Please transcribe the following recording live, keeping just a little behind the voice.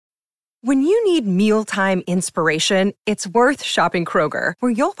When you need mealtime inspiration, it's worth shopping Kroger,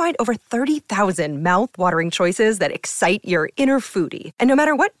 where you'll find over 30,000 mouth-watering choices that excite your inner foodie. And no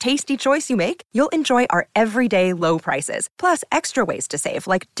matter what tasty choice you make, you'll enjoy our everyday low prices, plus extra ways to save,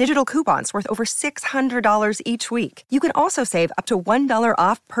 like digital coupons worth over $600 each week. You can also save up to $1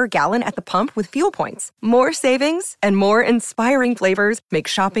 off per gallon at the pump with fuel points. More savings and more inspiring flavors make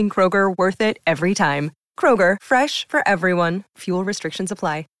shopping Kroger worth it every time. Kroger, fresh for everyone. Fuel restrictions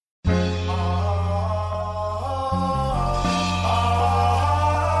apply.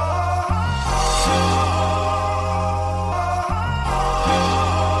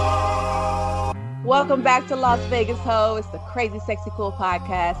 Welcome back to Las Vegas Ho. It's the Crazy Sexy Cool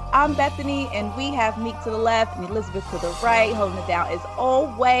podcast. I'm Bethany, and we have Meek to the left and Elizabeth to the right, holding it down as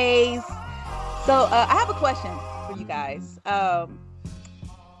always. So I have a question for you guys. I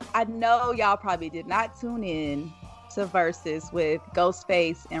know y'all probably did not tune in to Versus with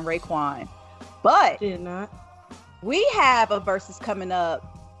Ghostface and Raekwon, but did not. We have a Versus coming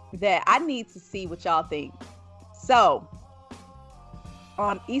up that I need to see what y'all think. So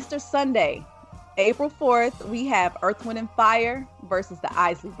on Easter Sunday, April 4th, we have Earth, Wind & Fire versus the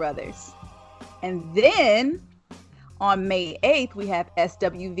Isley Brothers. And then on May 8th, we have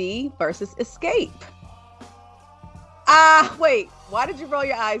SWV versus Escape. Wait, why did you roll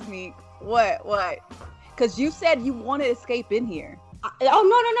your eyes, Meek? What? Because you said you wanted Escape in here.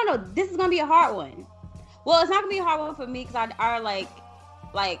 No. This is going to be a hard one. Well, it's not going to be a hard one for me because I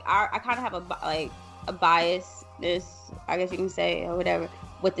kind of have a biasness, I guess you can say, or whatever,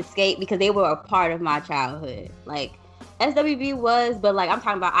 with Escape because they were a part of my childhood. Like SWV was, but like I'm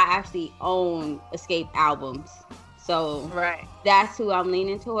talking about, I actually own Escape albums, so right, that's who I'm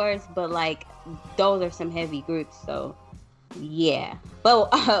leaning towards. But like those are some heavy groups, so yeah.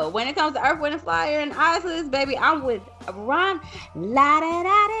 But when it comes to Earth, Wind & Fire and Islands, baby, I'm with Ron. La da da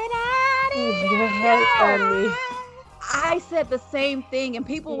da da. I said the same thing, and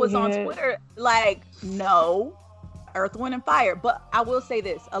people was on Twitter like, no, Earth, Wind & Fire. But I will say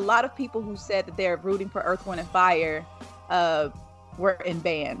this, a lot of people who said that they're rooting for Earth, Wind & Fire were in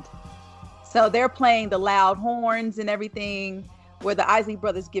band. So they're playing the loud horns and everything, where the Isley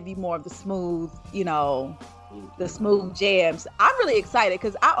Brothers give you more of the smooth, the smooth jams. I'm really excited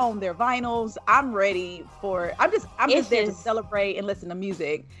because I own their vinyls. I'm ready for, I'm just there to celebrate and listen to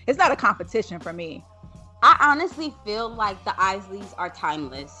music. It's not a competition for me. I honestly feel like the Isleys are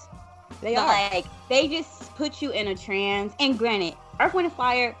timeless. They are. Like, they just put you in a trance. And granted, Earth, Wind &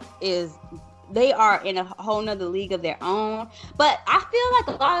 Fire they are in a whole nother league of their own. But I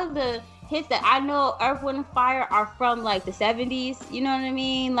feel like a lot of the hits that I know Earth, Wind & Fire are from like the 70s, you know what I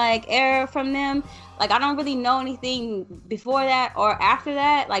mean? Like era from them. Like I don't really know anything before that or after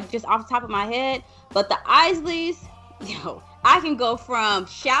that, like just off the top of my head. But the Isleys, I can go from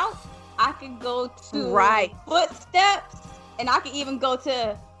Shout, I can go to Footsteps, and I can even go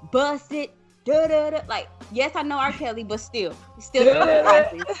to Bust It. Like, yes, I know R. Kelly, but still I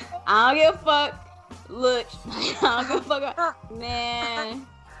don't give a fuck. Look, I don't give a fuck, man.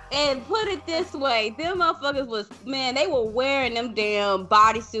 And put it this way, them motherfuckers they were wearing them damn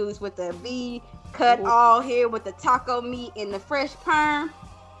bodysuits with the V cut all here with the taco meat and the fresh perm.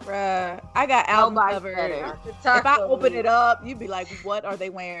 Bruh, I got album covers. If I open it up, you'd be like, what are they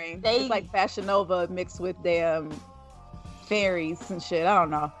wearing? It's like Fashion Nova mixed with damn fairies and shit. I don't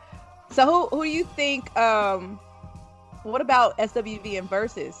know. So who do you think, what about SWV and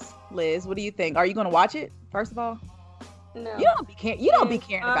Versus, Liz? What do you think? Are you going to watch it, first of all? No. You don't be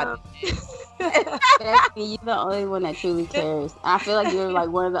caring about it. You're the only one that truly cares. I feel like you're like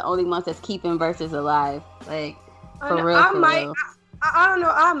one of the only ones that's keeping Versus alive. Like, for real. I don't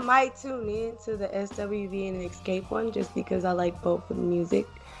know. I might tune in to the SWV and Escape one just because I like both of the music.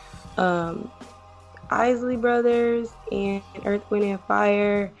 Isley Brothers and Earth, Wind &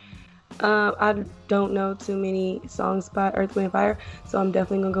 Fire. I don't know too many songs by Earth, Wind & Fire, so I'm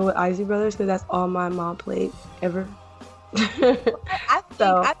definitely gonna go with Isley Brothers because that's all my mom played ever.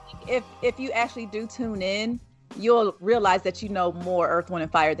 I think if you actually do tune in, you'll realize that you know more Earth, Wind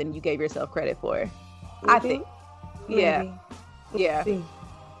 & Fire than you gave yourself credit for. Maybe? I think. Yeah.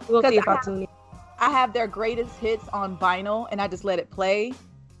 We'll see if I tune in. I have their greatest hits on vinyl, and I just let it play.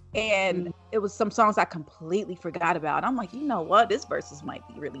 And it was some songs I completely forgot about. I'm like, you know what? This Versus might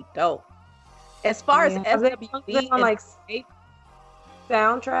be really dope. As far as SWV on like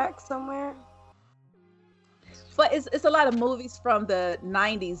soundtrack somewhere. But it's a lot of movies from the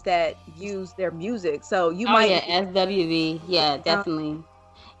 90s that use their music. So you SWV. Yeah, definitely.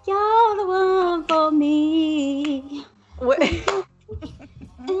 You're the one for me.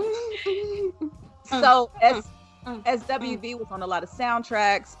 So SWV was on a lot of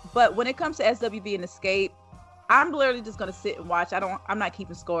soundtracks, but when it comes to SWV and Escape, I'm literally just gonna sit and watch. I'm not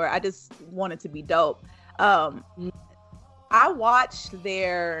keeping score. I just want it to be dope. I watched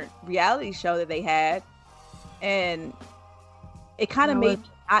their reality show that they had, and it kind of made me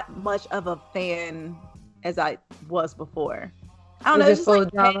not much of a fan as I was before. I don't know. It was just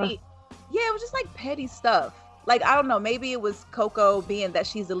like petty. Yeah, it was just like petty stuff. Like, I don't know. Maybe it was Coco being that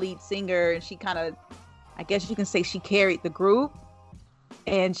she's the lead singer, and she kind of, I guess you can say, she carried the group,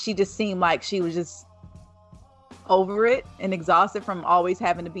 and she just seemed like she was just over it and exhausted from always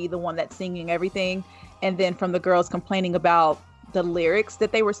having to be the one that's singing everything. And then from the girls complaining about the lyrics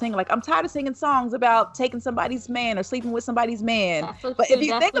that they were singing, like, I'm tired of singing songs about taking somebody's man or sleeping with somebody's man. But if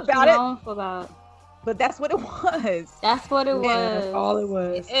you think about it, but that's what it was. That's what it was. That's all it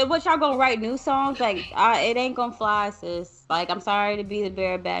was. What y'all gonna write new songs? Like, it ain't gonna fly, sis. Like, I'm sorry to be the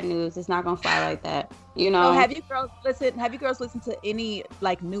bearer of bad news. It's not gonna fly like that. You know. So have you girls listened to any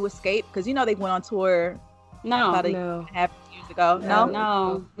like new Escape? Because you know they went on tour. About a half years ago.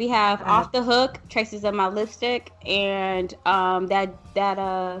 No. We have Off the Hook, Traces of My Lipstick, and that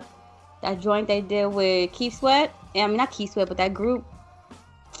joint they did with Keith Sweat. I mean, not Keith Sweat, but that group.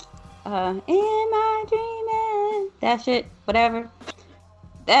 Am I dreaming? That shit, whatever.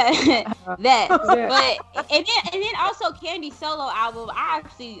 That. But and then also Candy's solo album. I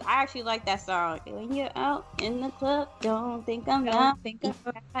actually like that song. When you're out in the club, don't think I'm not.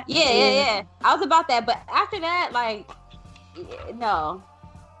 Yeah. I was about that, but after that, like, no.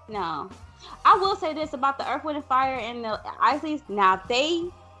 I will say this about the Earth, Wind and Fire and the Isleys. Now, if they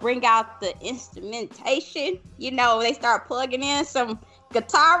bring out the instrumentation, you know, they start plugging in some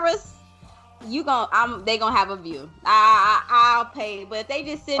guitarists, they gonna have a view. I'll pay, but if they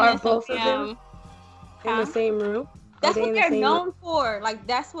just sit in both of them in the same room. That's what they're known for. Like,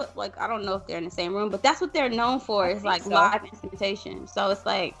 that's what, like, I don't know if they're in the same room, but that's what they're known for. Is like live instrumentation. So it's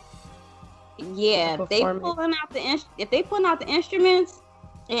like, yeah, if they pulling out the instruments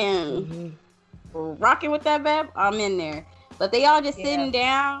and rocking with that bab, I'm in there. But they all just sitting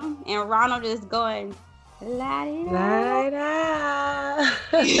down and Ronald just going la di da.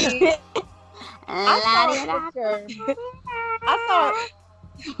 I saw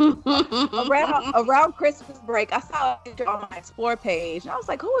around Christmas break, I saw a picture on my Explore page, and I was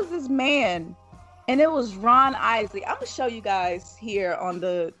like, who is this man? And it was Ron Isley. I'm gonna show you guys here on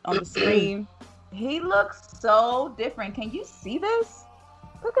the screen. He looks so different. Can you see this?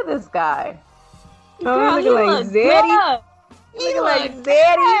 Look at this guy. Oh, looking like Zeddy. Looking like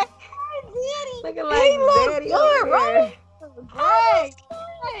Zeddy. Looking like Zeddy. Good, right?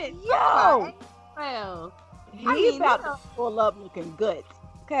 Hey, yo. Well, he's about to pull up looking good.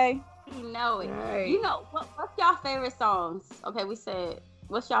 Okay. You know it. Right. You know what's y'all favorite songs? Okay, we said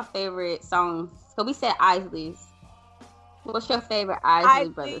what's y'all favorite songs? So we said Isleys. What's your favorite Isley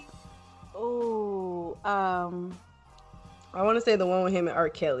brothers? Oh, I want to say the one with him and R.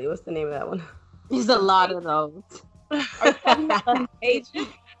 Kelly. What's the name of that one? There's a lot of those.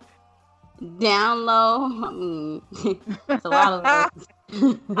 Down Low. It's a lot of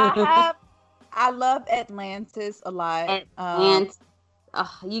those. I love Atlantis a lot. Atlantis.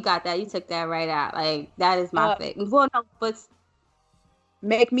 You got that. You took that right out. Like, that is my favorite. Well, no, but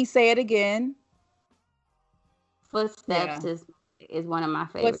Make Me Say It Again. Footsteps is one of my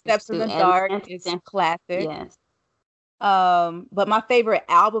favorites. Footsteps in the Dark is classic. Yes. But my favorite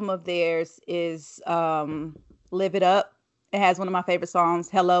album of theirs is Live It Up. It has one of my favorite songs,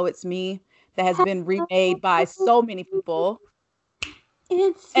 Hello, It's Me, that has been remade by so many people.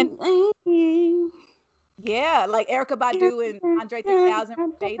 It's me. Yeah, like Erykah Badu and Andre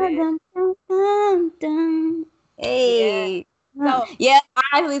 3000 dated. Hey. So,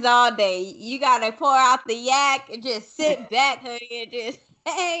 Isleys all day. You gotta pour out the yak and just sit back, honey, and just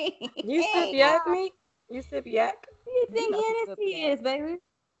You sip yak, me? You sip yak? You think Hennessy is, baby?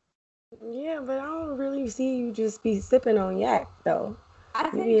 Yeah, but I don't really see you just be sipping on yak though.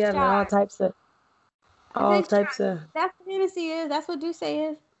 You be having all types of. That's what Hennessy is. That's what Duce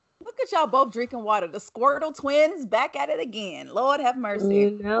is. Look at y'all both drinking water. The Squirtle twins back at it again. Lord have mercy.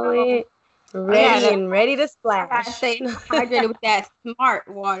 You know it. Ready to splash. I stay hydrated with that smart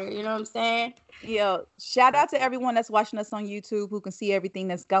water. You know what I'm saying? Yo, shout out to everyone that's watching us on YouTube who can see everything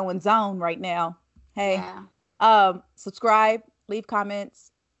that's going on right now. Hey, subscribe, leave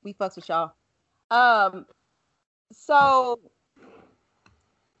comments. We fucks with y'all. So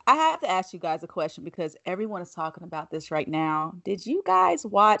I have to ask you guys a question because everyone is talking about this right now. Did you guys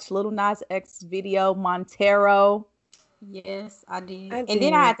watch Lil Nas X's video Montero? Yes, I did. And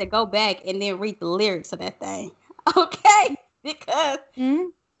then I had to go back and then read the lyrics of that thing. Okay, because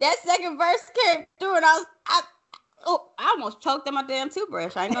that second verse came through, and Oh, I almost choked on my damn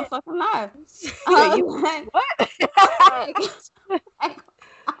toothbrush. I ain't no fucking lie. What? You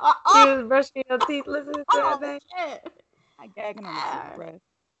was brushing your teeth listening to that thing? Shit. I gagging on the toothbrush.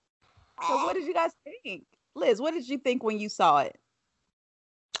 So what did you guys think? Liz, what did you think when you saw it?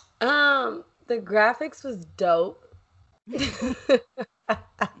 The graphics was dope. The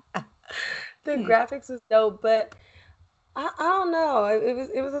graphics was dope, but I don't know.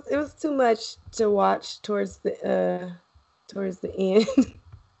 It was too much to watch towards the end.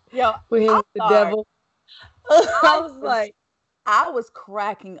 Yo, with him, the devil. I was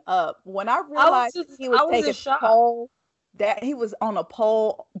cracking up when I realized he was taking a pole. That he was on a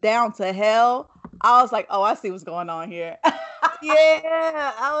pole down to hell. I was like, oh, I see what's going on here.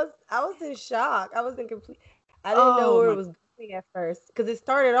 Yeah, I was in shock. I didn't know where it was going at first because it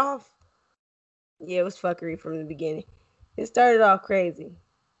started off. Yeah, it was fuckery from the beginning. It started off crazy.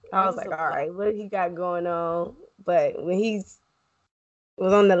 I was like, all right, what he got going on? But when he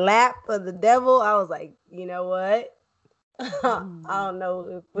was on the lap of the devil, I was like, you know what? I don't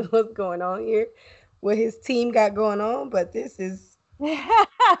know what's going on here, what his team got going on, but this is.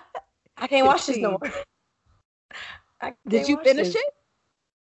 I can't watch this no more. Did you finish it?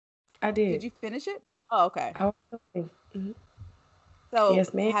 I did. Did you finish it? Oh, okay. Mm-hmm. So,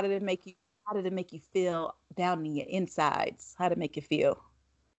 yes, ma'am. How did it make you feel down in your insides? How did it make you feel?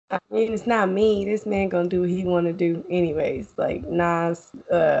 I mean, it's not me. This man gonna do what he want to do anyways. Like Nas,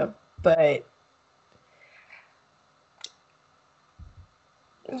 but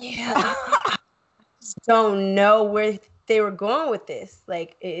yeah, I just don't know where they were going with this.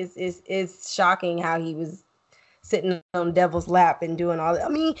 Like, it's shocking how he was sitting on Devil's lap and doing all that. I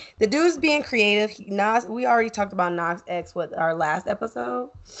mean, the dude's being creative. Nas, we already talked about Nas X with our last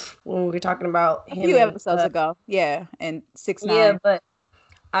episode when we were talking about him a few episodes ago. Yeah, and 6ix9ine. Yeah, but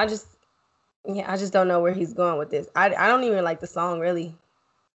I just don't know where he's going with this. I don't even like the song really.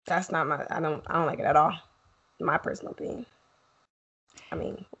 That's not my. I don't like it at all. My personal opinion. I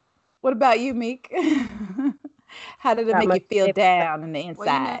mean, what about you, Meek? How did it make you feel down in the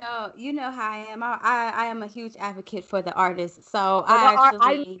inside? Well, you know how I am. I am a huge advocate for the artist. So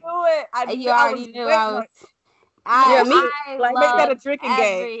I knew it. You already knew I was. Make that a drinking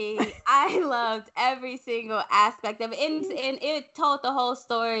game. I loved every single aspect of it, and it told the whole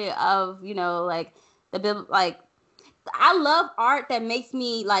story of, you know, like I love art that makes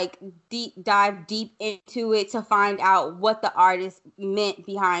me like dive deep into it to find out what the artist meant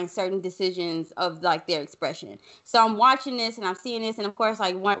behind certain decisions of like their expression. So I'm watching this and I'm seeing this, and of course,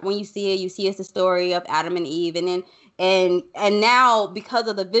 like when you see it's the story of Adam and Eve, and then and now because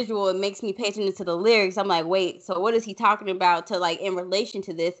of the visual, it makes me pay attention to the lyrics. I'm like, wait, so what is he talking about to like in relation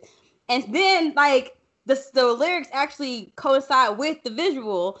to this? And then like the lyrics actually coincide with the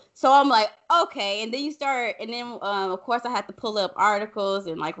visual, so I'm like, okay. And then you start, and then of course I had to pull up articles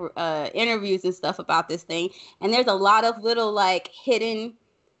and like interviews and stuff about this thing, and there's a lot of little like hidden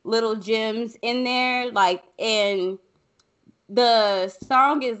little gems in there, like, and the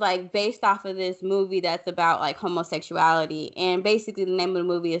song is like based off of this movie that's about like homosexuality, and basically the name of the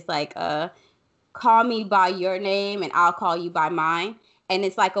movie is like Call Me By Your Name and I'll Call You By Mine. And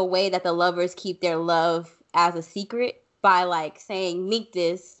it's like a way that the lovers keep their love as a secret by like saying meek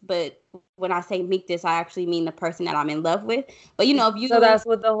this, but when I say meek this, I actually mean the person that I'm in love with. But you know, if you so that's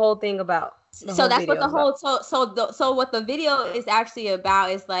what the whole thing about. So that's what the whole so what the video is actually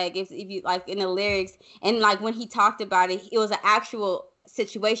about is like if you like in the lyrics, and like when he talked about it, it was an actual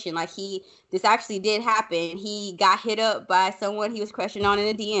situation. Like this actually did happen. He got hit up by someone he was crushing on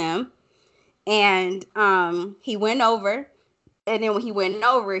in a DM, and he went over. And then when he went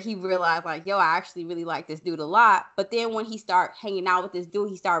over, he realized like, yo, I actually really like this dude a lot. But then when he started hanging out with this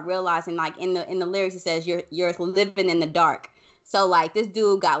dude, he started realizing like in the lyrics, it says you're living in the dark. So like this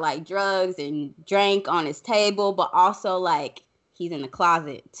dude got like drugs and drank on his table, but also like he's in the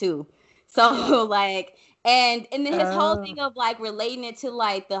closet too. So like, and then his whole thing of like relating it to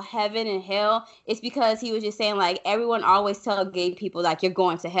like the heaven and hell, it's because he was just saying like everyone always tell gay people like you're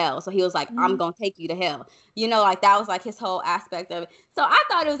going to hell. So he was like, I'm gonna take you to hell. You know, like that was like his whole aspect of it. So I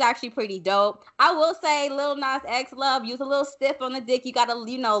thought it was actually pretty dope. I will say Lil Nas X love, you was a little stiff on the dick. You gotta,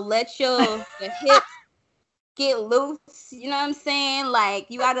 you know, let your hips get loose. You know what I'm saying?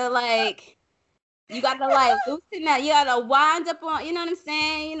 Like you gotta loosen that. You gotta wind up on, you know what I'm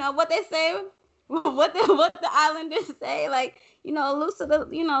saying? You know what they say? What the islanders say, like, you know, loosen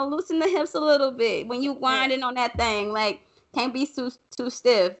the hips a little bit when you winding on that thing. Like, can't be too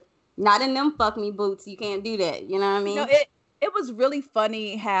stiff. Not in them fuck me boots. You can't do that. You know what I mean? You know, it was really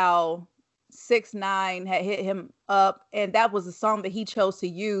funny how 6ix9ine had hit him up, and that was the song that he chose to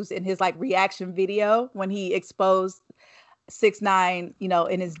use in his like reaction video when he exposed 6ix9ine,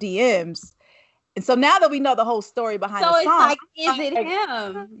 in his DMs. And so now that we know the whole story behind the song, so it's like, is it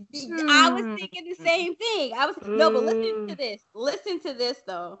him? I was thinking the same thing. No, but listen to this. Listen to this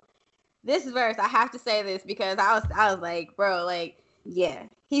though. This verse, I have to say this because I was like, bro, like, yeah.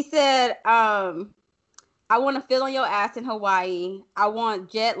 He said, I want to feel on your ass in Hawaii. I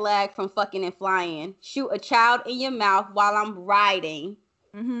want jet lag from fucking and flying. Shoot a child in your mouth while I'm riding.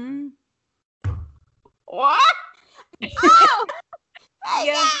 Mm-hmm. What? Oh!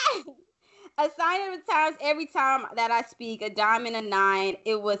 Yeah. A sign of the times every time that I speak, a dime and a nine,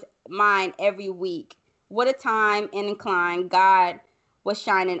 it was mine every week. What a time and incline. God was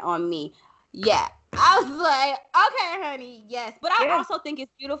shining on me. Yeah. I was like, okay, honey, yes. But I also think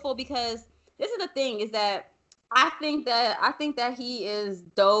it's beautiful because this is the thing is that I think that he is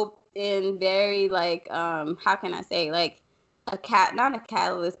dope and very like how can I say, like not a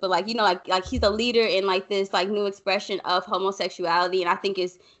catalyst, but like, like he's a leader in like this like new expression of homosexuality, and I think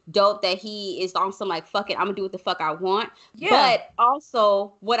it's dope that he is on some like, fuck it, I'm gonna do what the fuck I want. But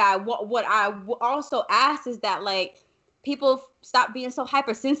also what I also ask is that like people stop being so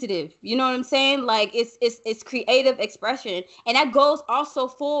hypersensitive. You know what I'm saying? Like it's creative expression, and that goes also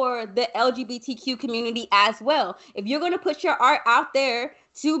for the LGBTQ community as well. If you're gonna put your art out there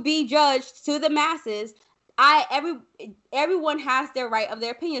to be judged to the masses, everyone has their right of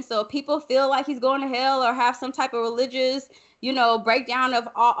their opinion. So if people feel like he's going to hell or have some type of religious, breakdown of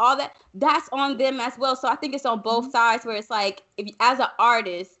all that, that's on them as well. So I think it's on both sides where it's like, if as an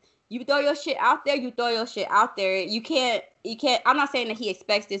artist, you throw your shit out there, You can't, I'm not saying that he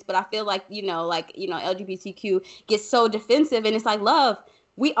expects this, but I feel like, LGBTQ gets so defensive, and it's like, love,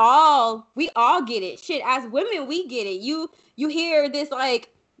 we all get it. Shit, as women, we get it. You hear this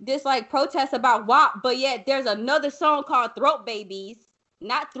protest about WAP, but yet there's another song called Throat Babies,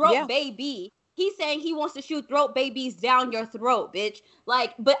 not Throat Baby. He's saying he wants to shoot throat babies down your throat, bitch.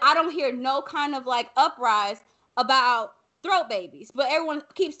 Like, but I don't hear no kind of like uprise about throat babies, but everyone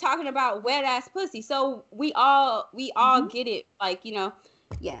keeps talking about wet ass pussy. So we all get it, like,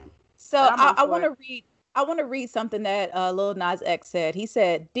 yeah. So I want to read something that Lil Nas X said. He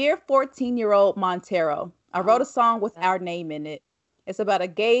said, "Dear 14-year-old Montero, I wrote a song with our name in it. It's about a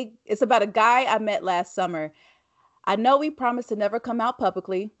guy I met last summer. I know we promised to never come out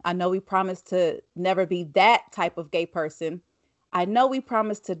publicly. I know we promised to never be that type of gay person. I know we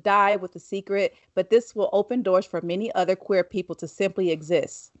promised to die with the secret, but this will open doors for many other queer people to simply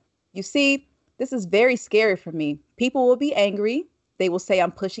exist. You see, this is very scary for me. People will be angry. They will say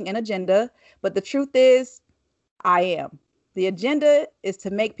I'm pushing an agenda, but the truth is, I am. The agenda is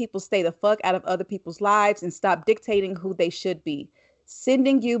to make people stay the fuck out of other people's lives and stop dictating who they should be.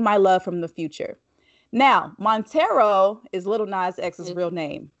 Sending you my love from the future." Now, Montero is Lil Nas X's real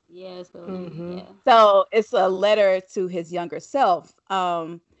name. Yes, yeah. So it's a letter to his younger self.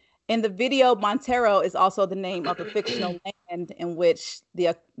 In the video, Montero is also the name of the fictional land in which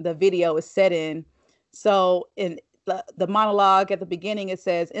the video is set in. So in the monologue at the beginning, it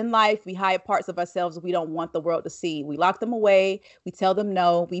says, "In life, we hide parts of ourselves we don't want the world to see. We lock them away. We tell them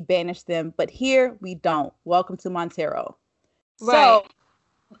no. We banish them. But here, we don't. Welcome to Montero." Right. So,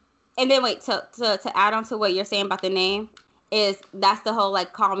 and then wait, to add on to what you're saying about the name, that's the whole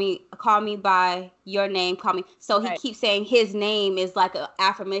like call me by your name, call me. So he keeps saying his name is like an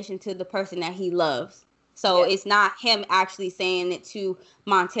affirmation to the person that he loves. So it's not him actually saying it to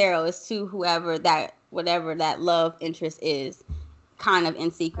Montero, it's to whatever that love interest is, kind of in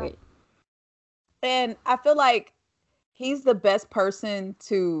secret. And I feel like he's the best person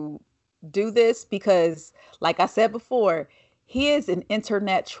to do this because, like I said before, he is an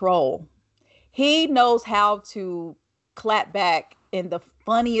internet troll. He knows how to clap back in the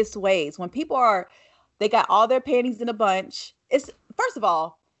funniest ways. When people they got all their panties in a bunch. First of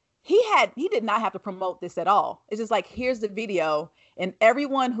all, he did not have to promote this at all. It's just like, here's the video, and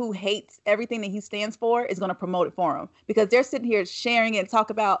everyone who hates everything that he stands for is going to promote it for him because they're sitting here sharing it and talk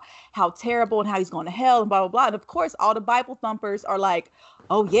about how terrible and how he's going to hell and blah, blah, blah. And of course, all the Bible thumpers are like,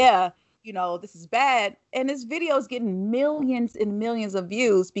 oh yeah, this is bad. And this video is getting millions and millions of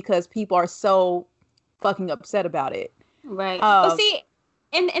views because people are so fucking upset about it. Right. But see,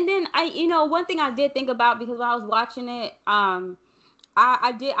 and then one thing I did think about, because when I was watching it, I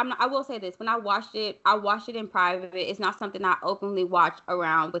will say this, when I watched it in private. It's not something I openly watch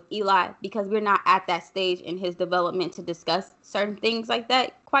around with Eli because we're not at that stage in his development to discuss certain things like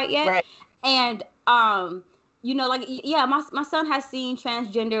that quite yet. Right. And, my son has seen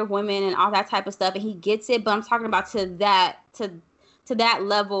transgender women and all that type of stuff, and he gets it, but I'm talking about to to that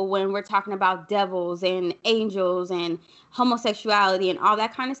level when we're talking about devils and angels and homosexuality and all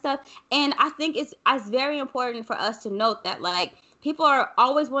that kind of stuff. And I think it's very important for us to note that, like, people are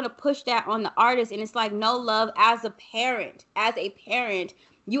always want to push that on the artist, and it's like, no, love, as a parent,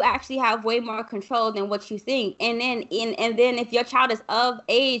 you actually have way more control than what you think. And then if your child is of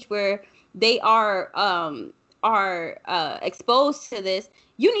age where they are exposed to this,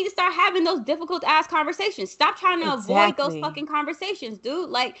 you need to start having those difficult ass conversations. Stop trying to avoid those fucking conversations, dude.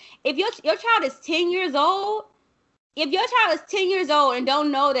 Like, if your child is 10 years old, and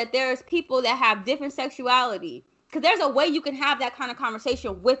don't know that there's people that have different sexuality, because there's a way you can have that kind of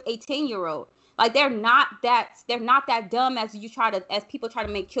conversation with a 10-year-old. Like, they're not that dumb as people try to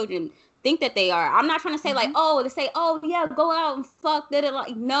make children think that they are. I'm not trying to say oh yeah, go out and fuck that.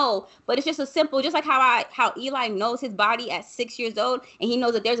 Like, no, but it's just a simple, just like how Eli knows his body at 6 years old, and he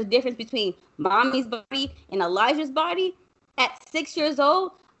knows that there's a difference between mommy's body and Elijah's body at 6 years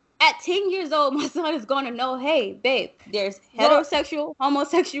old. At 10 years old, my son is going to know, hey, babe, there's heterosexual,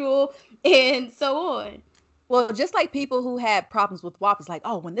 homosexual, and so on. Well, just like people who had problems with WAP, it's like,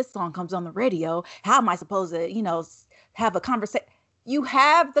 oh, when this song comes on the radio, how am I supposed to, have a conversation? You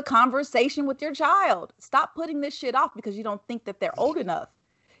have the conversation with your child. Stop putting this shit off because you don't think that they're old enough.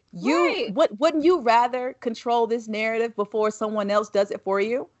 Wouldn't you rather control this narrative before someone else does it for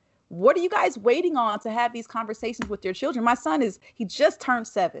you? What are you guys waiting on to have these conversations with your children? My son he just turned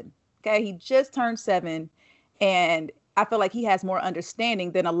 7. Okay. He just turned 7. And I feel like he has more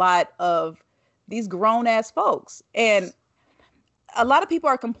understanding than a lot of these grown ass folks. And a lot of people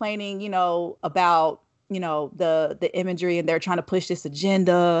are complaining, about, the imagery, and they're trying to push this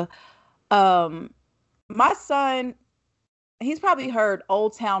agenda. My son, he's probably heard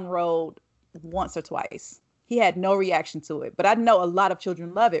Old Town Road once or twice. He had no reaction to it, but I know a lot of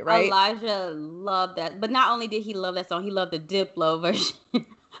children love it, right? Elijah loved that. But not only did he love that song, he loved the Diplo version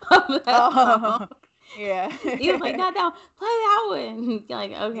of that song. Yeah. He was like, "God, play that one."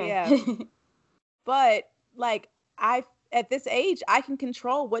 Like, okay. Yeah. But like, at this age, I can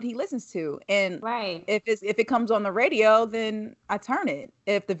control what he listens to, and right. If it comes on the radio, then I turn it.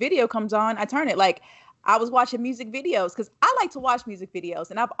 If the video comes on, I turn it. Like, I was watching music videos because I like to watch music videos,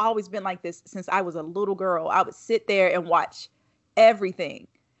 and I've always been like this since I was a little girl. I would sit there and watch everything.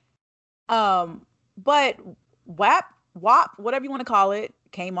 But WAP, whatever you want to call it,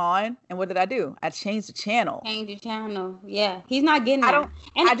 came on, and what did I do? I changed the channel. Yeah, he's not getting that.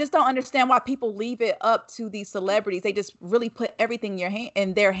 I just don't understand why people leave it up to these celebrities. They just really put everything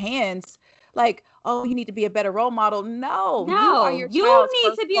in their hands. Like, oh, you need to be a better role model. No, you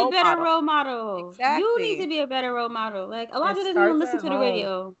need to be a better role model. Exactly. You need to be a better role model. Like, Elijah doesn't even listen to the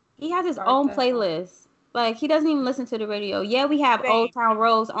radio. He has his own playlist. Like, he doesn't even listen to the radio. Yeah, we have Old Town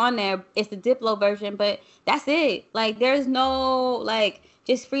Roads on there. It's the Diplo version, but that's it. Like, there's no, like,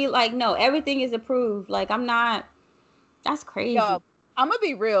 just free, like, no, everything is approved. Like, that's crazy. Yo, I'm going to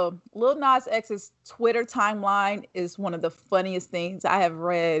be real. Lil Nas X's Twitter timeline is one of the funniest things I have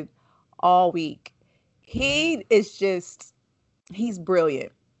read all week. He is he's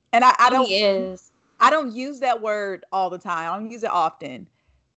brilliant. And he is. I don't use that word all the time. I don't use it often.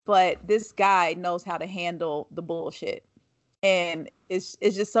 But this guy knows how to handle the bullshit. And it's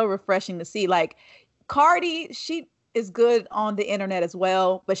just so refreshing to see. Like, Cardi, she is good on the internet as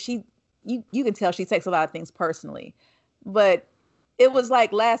well, but you can tell she takes a lot of things personally. But it was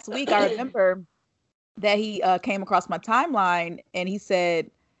like last week, I remember that he came across my timeline, and he said,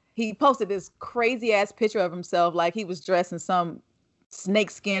 he posted this crazy ass picture of himself, like he was dressed in some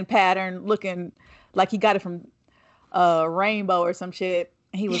snakeskin pattern, looking like he got it from Rainbow or some shit.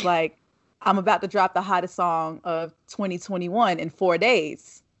 He was like, I'm about to drop the hottest song of 2021 in 4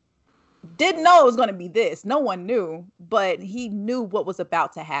 days. Didn't know it was going to be this. No one knew, but he knew what was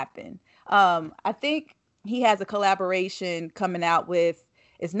about to happen. I think he has a collaboration coming out with,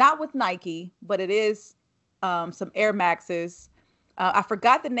 it's not with Nike, but it is some Air Maxes. I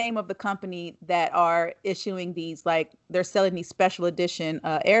forgot the name of the company that are issuing these, like, they're selling these special edition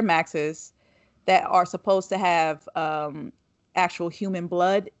Air Maxes that are supposed to have actual human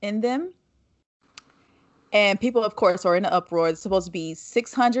blood in them. And people, of course, are in an uproar. It's supposed to be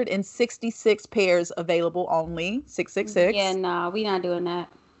 666 pairs available only, 666. Yeah, no, we're not doing that.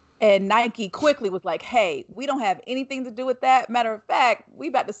 And Nike quickly was like, hey, we don't have anything to do with that. Matter of fact, we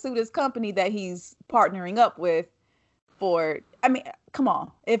about to sue this company that he's partnering up with for, I mean, come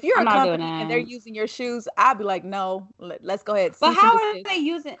on. If you're a company and they're using your shoes, I'd be like, no, let's go ahead. But how are they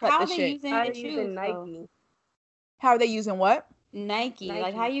using the shoes? Nike. How are they using what? Nike.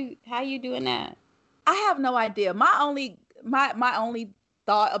 Like, how you doing that? I have no idea. My only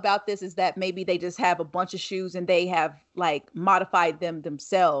thought about this is that maybe they just have a bunch of shoes and they have like modified them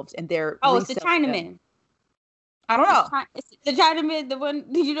themselves and they're it's the reselling them. Chinaman. I don't know. It's the Chinaman, the one,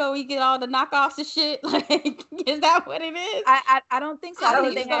 you know, you get all the knockoffs and shit. Like, is that what it is? I don't think so.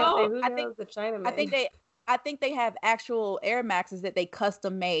 I think they have actual Air Maxes that they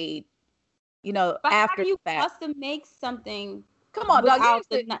custom made, you know, but after how do you the fact. custom make something? Come on, dog.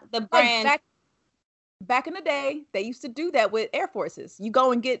 The brand. Like back in the day, they used to do that with Air Forces. You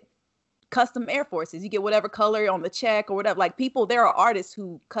go and get custom Air Forces. You get whatever color on the check or whatever. Like there are artists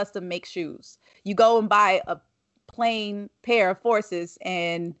who custom make shoes. You go and buy a plain pair of Forces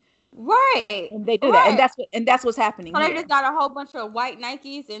and they do that, and that's what's happening. So they just got a whole bunch of white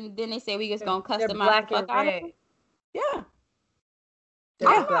Nikes, and then they say we just gonna customize black the fuck and out of red. them. Yeah.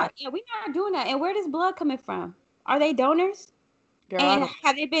 Yeah, we're not doing that. And where does blood coming from? Are they donors? Girl, and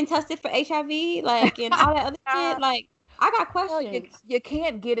have they been tested for HIV, like, and all that other shit? Like, I got questions. You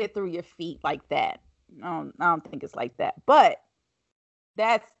can't get it through your feet like that. I don't think it's like that, but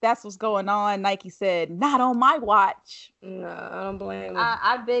that's what's going on. Nike said, not on my watch. No, I don't blame them.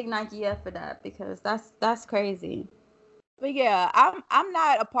 I big Nike up for that because that's crazy. But yeah, I'm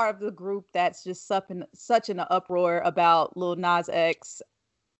not a part of the group that's just such an uproar about Lil Nas X.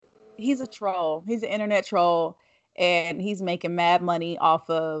 He's a troll. He's an internet troll, and he's making mad money off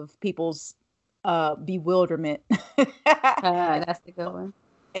of people's bewilderment. That's the good one.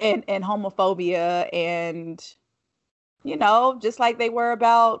 And homophobia, and you know, just like they were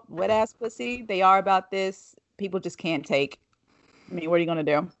about wet ass pussy, they are about this. People just can't take. I mean, what are you gonna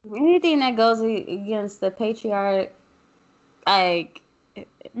do? Anything that goes against the patriarch, like,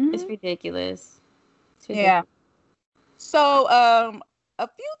 it's ridiculous. It's ridiculous. Yeah. So, a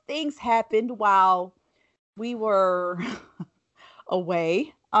few things happened while we were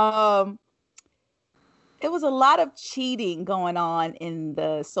away. It was a lot of cheating going on in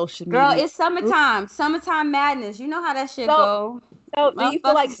the social media. Girl, it's summertime madness. You know how that shit go. So do you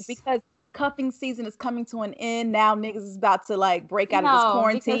feel like because cuffing season is coming to an end, now niggas is about to like break out of this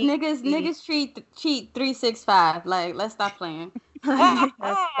quarantine? Because niggas cheat 365. Like, let's stop playing.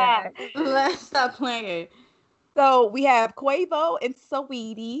 Let's stop playing. So we have Quavo and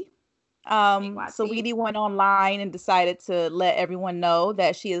Saweetie. Saweetie went online and decided to let everyone know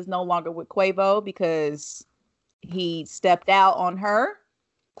that she is no longer with Quavo because he stepped out on her,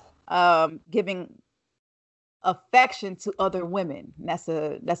 giving affection to other women. That's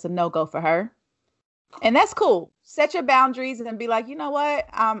a no-go for her. And that's cool. Set your boundaries and be like, you know what?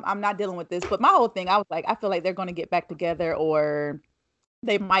 I'm not dealing with this. But my whole thing, I was like, I feel like they're going to get back together, or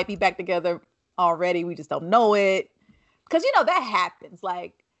they might be back together already. We just don't know it. Because, you know, that happens.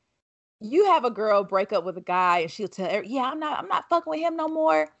 Like, you have a girl break up with a guy and she'll tell her, yeah, I'm not fucking with him no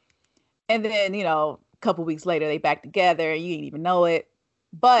more. And then, you know, a couple weeks later, they back together and you didn't even know it.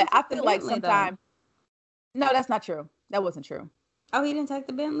 But I feel like sometimes, no, that's not true. That wasn't true. Oh, he didn't take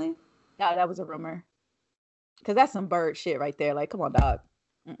the Bentley? No, that was a rumor. Because that's some bird shit right there. Like, come on, dog.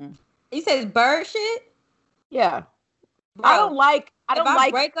 Mm-mm. You said it's bird shit? Yeah. Bro,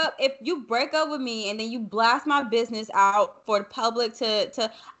 if you break up with me and then you blast my business out for the public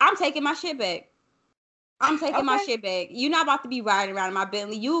to I'm taking my shit back. I'm taking my shit back. You're not about to be riding around in my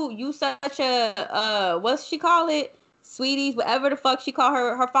Bentley. You such a what's she call it? Sweeties, whatever the fuck she call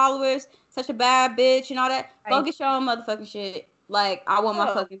her followers, such a bad bitch and all that. Right. Go get your own motherfucking shit. Like, I want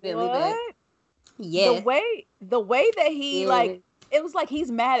my fucking Bentley back. Yeah. The way that he like, it was like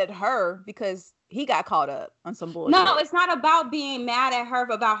he's mad at her because he got caught up on some bullshit. No, it's not about being mad at her,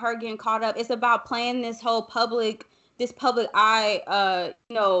 about her getting caught up. It's about playing this whole public eye,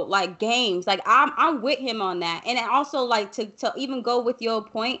 like games. Like, I'm with him on that. And also, like, to even go with your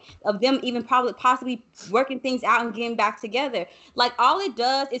point of them even possibly working things out and getting back together. Like, all it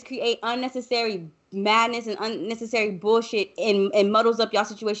does is create unnecessary madness and unnecessary bullshit and muddles up y'all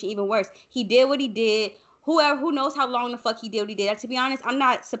situation even worse. He did what he did. Who knows how long the fuck he did what he did. To be honest, I'm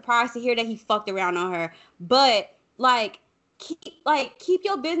not surprised to hear that he fucked around on her. But keep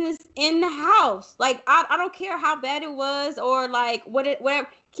your business in the house. Like, I don't care how bad it was or like whatever.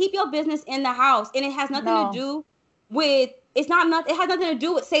 Keep your business in the house. And it has nothing to do with it has nothing to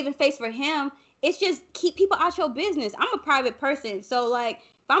do with saving face for him. It's just keep people out your business. I'm a private person. So like,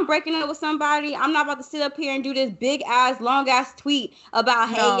 if I'm breaking up with somebody, I'm not about to sit up here and do this big ass long ass tweet about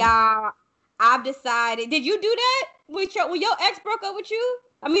hey y'all, I've decided. Did you do that when your ex broke up with you?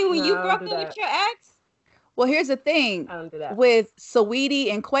 I mean, when you broke up with your ex? Well, here's the thing I don't do that. with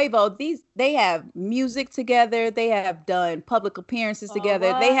Saweetie and Quavo. They have music together. They have done public appearances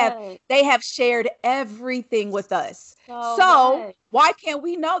together. They have shared everything with us. So why can't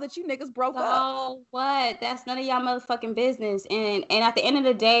we know that you niggas broke up? So what? That's none of y'all motherfucking business. And at the end of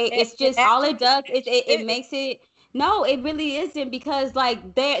the day, it's just all it does is it makes it. No, it really isn't, because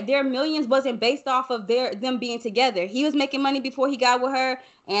like their millions wasn't based off of them being together. He was making money before he got with her,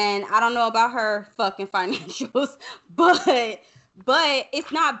 and I don't know about her fucking financials, but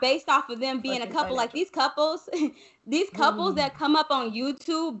it's not based off of them being fucking a couple. Like these couples that come up on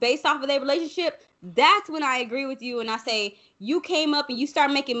YouTube based off of their relationship. That's when I agree with you and I say you came up and you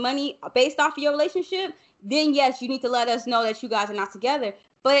start making money based off of your relationship. Then yes, you need to let us know that you guys are not together.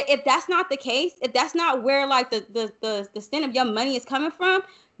 But if that's not the case, if that's not where like the extent of your money is coming from,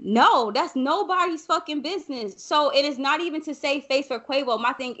 no, that's nobody's fucking business. So it is not even to say face for Quavo.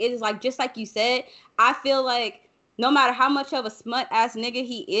 My thing is like, just like you said, I feel like no matter how much of a smut ass nigga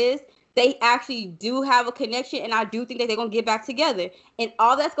he is, they actually do have a connection, and I do think that they're gonna get back together. And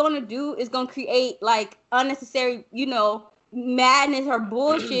all that's gonna do is gonna create like unnecessary, madness or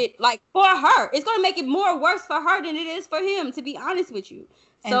bullshit like for her. It's gonna make it more worse for her than it is for him, to be honest with you.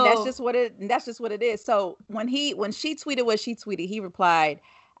 And that's just what it is. So when she tweeted what she tweeted, he replied,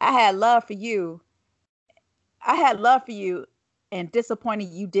 I had love for you and disappointed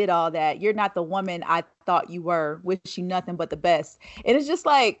you did all that. You're not the woman I thought you were. Wish you nothing but the best. And it's just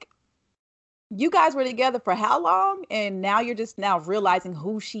like, you guys were together for how long? And now you're just now realizing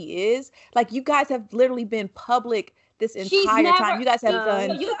who she is. Like, you guys have literally been public this entire time. You guys have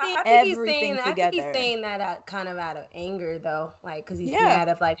done everything together. I think he's saying that kind of out of anger, though, like because he's mad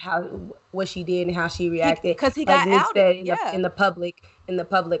of like what she did and how she reacted. Because he got outed in the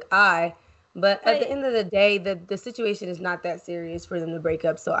public eye. But at the end of the day, the situation is not that serious for them to break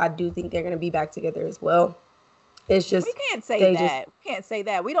up. So I do think they're going to be back together as well. It's just we can't say that. We can't say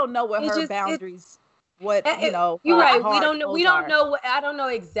that. We don't know what her boundaries. You're right. We don't know. I don't know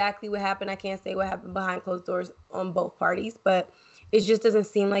exactly what happened. I can't say what happened behind closed doors on both parties, but it just doesn't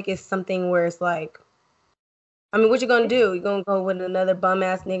seem like it's something where it's like, I mean, what you gonna do? You gonna go with another bum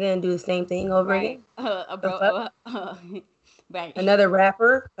ass nigga and do the same thing over again? Right. Another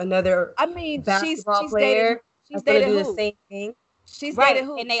rapper, another basketball player. She's dated who? Do the same thing. She's dated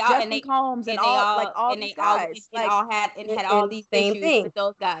who? And Combs and all these guys. And had all these same things with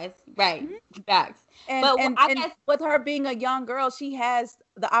those guys. Right. Facts. And with her being a young girl, she has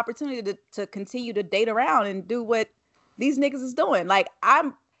the opportunity to continue to date around and do what these niggas is doing. Like,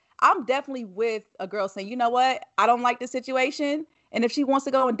 I'm definitely with a girl saying, you know what? I don't like this situation. And if she wants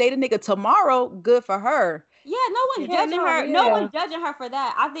to go and date a nigga tomorrow, good for her. Yeah, no one's judging her. Yeah. No one's judging her for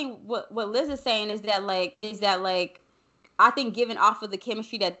that. I think what Liz is saying is that I think given off of the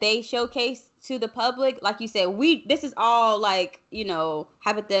chemistry that they showcase to the public, like you said, this is all like,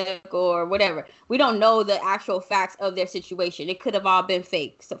 hypothetical or whatever. We don't know the actual facts of their situation. It could have all been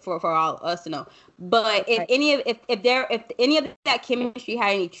fake for all of us to know. But if any of that chemistry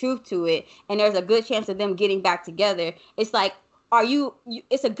had any truth to it, and there's a good chance of them getting back together, it's like,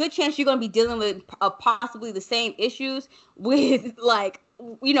 it's a good chance you're going to be dealing with possibly the same issues with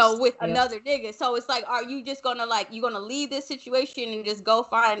with another nigga. So it's like, are you just gonna you gonna leave this situation and just go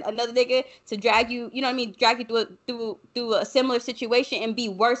find another nigga to drag you, drag you through a similar situation and be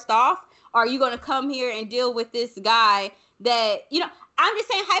worse off? Or are you gonna come here and deal with this guy that, I'm just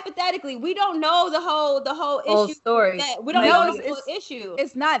saying hypothetically, we don't know the whole issue story. We don't know the whole issue.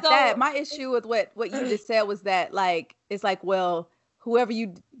 It's not that. My issue with what you just said was that it's like, well, whoever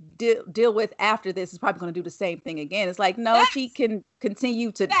you deal with after this is probably going to do the same thing again. It's like, no, she can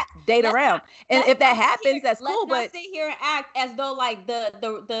continue to date around. And if that happens, that's cool. But let's sit here and act as though like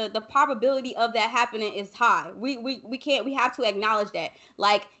the probability of that happening is high. We have to acknowledge that.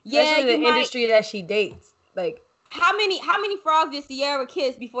 Like, industry that she dates. Like, how many frogs did Sierra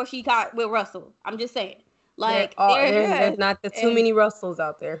kiss before she got with Russell? I'm just saying. Like, there's not too many Russells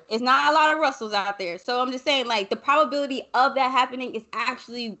out there. It's not a lot of Russells out there. So I'm just saying, like, the probability of that happening is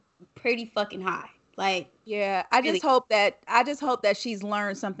actually pretty fucking high. Like, yeah, I just hope that she's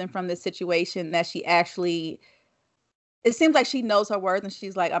learned something from this situation, that she actually, it seems like she knows her worth and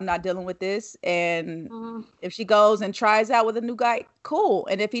she's like, I'm not dealing with this. And if she goes and tries out with a new guy, cool.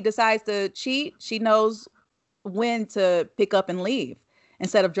 And if he decides to cheat, she knows when to pick up and leave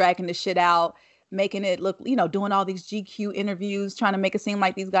instead of dragging the shit out, making it look, doing all these GQ interviews, trying to make it seem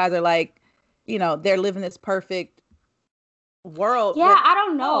like these guys are like, they're living this perfect world. Yeah, I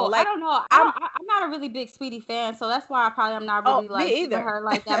don't know. I'm not a really big Saweetie fan, so that's why I'm not really into her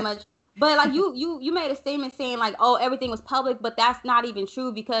like that much. But like you made a statement saying like, oh, everything was public, but that's not even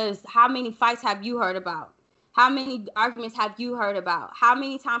true, because how many fights have you heard about? How many arguments have you heard about? How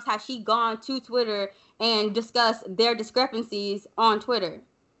many times has she gone to Twitter and discussed their discrepancies on Twitter?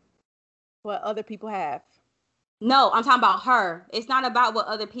 What other people have. No, I'm talking about her. It's not about what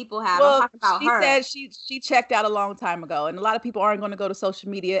other people have. Well, I'm talking about her. She said she checked out a long time ago, and a lot of people aren't going to go to social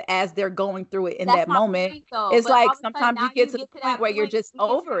media as they're going through it in That's that my moment. point, though. It's But like all of a sudden, sometimes now you get to the that point where you're just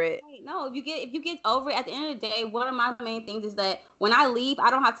over it. No, if you get over it, at the end of the day, one of my main things is that when I leave,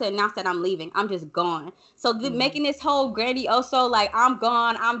 I don't have to announce that I'm leaving. I'm just gone. So making this whole grandioso, like I'm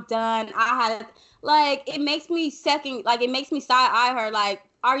gone, I'm done. It makes me it makes me side eye her, like,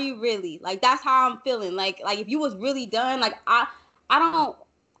 are you really? Like, that's how I'm feeling. Like if you was really done, like I'm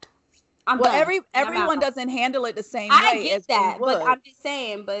done. Everyone doesn't handle it the same way. I get as that, would. but I'm just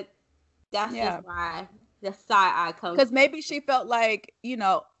saying, but that's just why the side eye comes. Because maybe she felt like,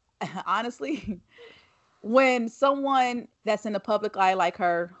 honestly, when someone that's in the public eye like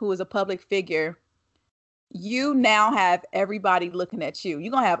her, who is a public figure, you now have everybody looking at you.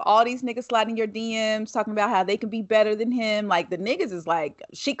 You're going to have all these niggas sliding your DMs talking about how they can be better than him. Like, the niggas is like,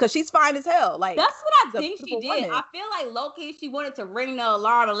 because she's fine as hell. Like, that's what I think she did. Woman. I feel like low-key she wanted to ring the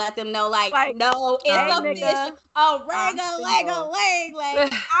alarm and let them know, like no, it's official. Oh, ring-a-ling-a-ling.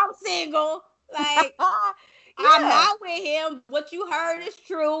 Like, I'm single. Like, I'm not with him. What you heard is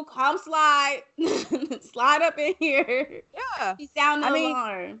true. Come slide. Slide up in here. Yeah. She sounded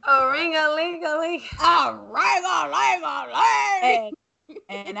alarm. Oh, ring-a-ling-a-ling. Oh, ring-a-ling-a-ling.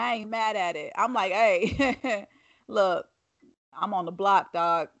 And I ain't mad at it. I'm like, hey, look, I'm on the block,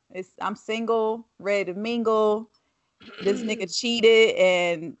 dog. I'm single, ready to mingle. This nigga cheated,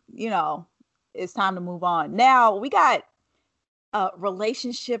 and it's time to move on. Now we got a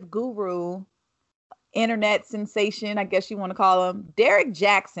relationship guru, internet sensation, I guess you want to call him, Derrick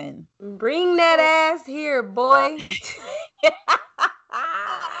Jaxn. Bring that ass here, boy.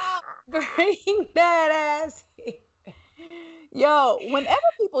 Bring that ass here. Yo, whenever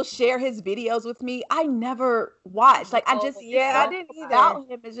people share his videos with me, I never watch. Like, I didn't either. About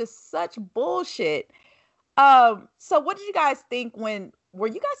him is just such bullshit. So what did you guys think were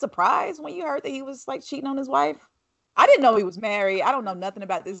you guys surprised when you heard that he was like cheating on his wife? I didn't know he was married. I don't know nothing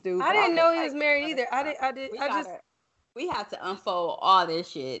about this dude. I didn't know he was married either. We have to unfold all this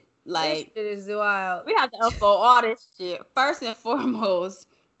shit. Like, this shit is wild. We have to unfold all this shit. First and foremost,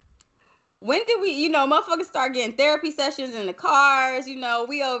 when did we, motherfuckers start getting therapy sessions in the cars? We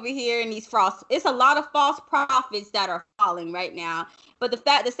over here in these it's a lot of false prophets that are falling right now. But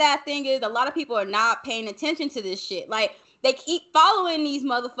the sad thing is, a lot of people are not paying attention to this shit. Like, they keep following these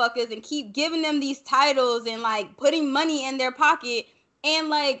motherfuckers and keep giving them these titles and like putting money in their pocket. And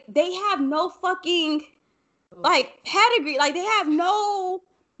like, they have no fucking like pedigree. Like, they have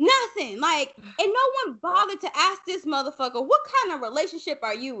nothing. Like, and no one bothered to ask this motherfucker, what kind of relationship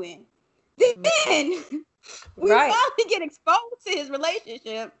are you in? Then we finally get exposed to his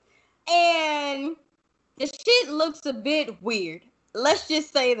relationship, and the shit looks a bit weird. Let's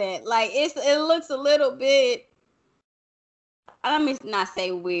just say that. Like, it looks a little bit, let me not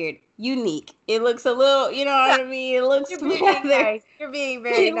say weird, unique. It looks a little, you know what I mean? It looks You're being nice. You're being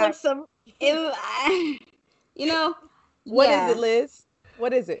very nice. What is it, Liz?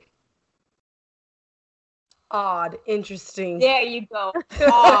 What is it? Odd, interesting. There you go.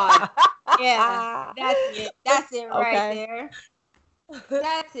 Odd. Yeah, that's it right there.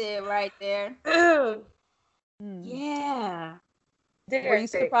 That's it right there. Yeah. Were you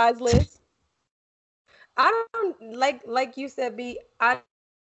surprised, Liz? I don't like you said, B. I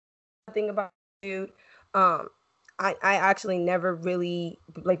think about dude. I actually never really,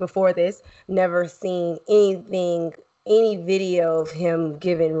 like, before this, never seen any video of him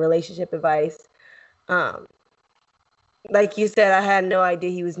giving relationship advice. Like you said, I had no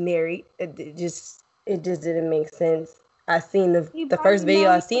idea he was married. It just didn't make sense. I seen the first video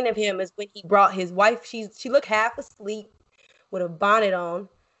I seen of him is when he brought his wife. She looked half asleep with a bonnet on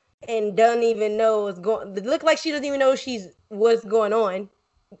and doesn't even know what's going. It looked like she doesn't even know what's going on,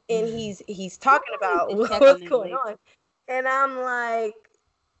 and he's talking about what's going on, and I'm like,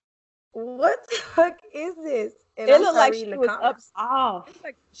 what the fuck is this? And it looked like she was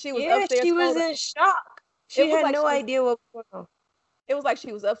she was upstairs. She was in shock. She had no idea what was going on. It was like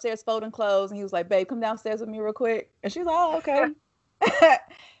she was upstairs folding clothes, and he was like, "Babe, come downstairs with me real quick." And she was like, "Oh, okay."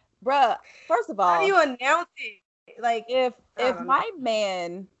 Bruh, first of all, how do you announce it? Like, if my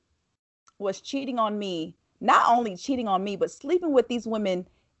man was cheating on me, not only cheating on me, but sleeping with these women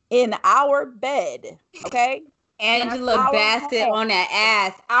in our bed, okay? Angela Bassett on that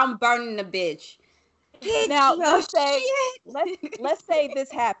ass. I'm burning the bitch. Now let's say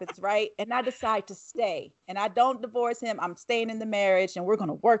this happens, right? And I decide to stay, and I don't divorce him. I'm staying in the marriage, and we're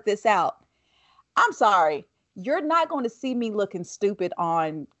gonna work this out. I'm sorry, you're not going to see me looking stupid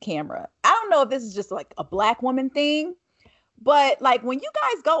on camera. I don't know if this is just like a black woman thing, but like when you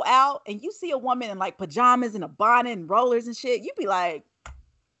guys go out and you see a woman in like pajamas and a bonnet and rollers and shit, you be like,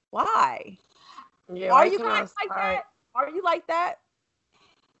 why? Yeah, Are you guys like that? Are you like that?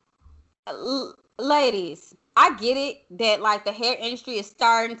 Ladies, I get it that like the hair industry is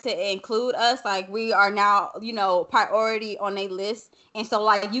starting to include us. Like we are now, you know, priority on a list. And so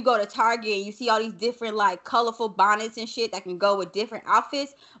like you go to Target and you see all these different like colorful bonnets and shit that can go with different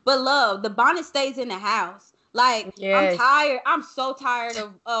outfits. But love, the bonnet stays in the house. Like I'm tired. I'm so tired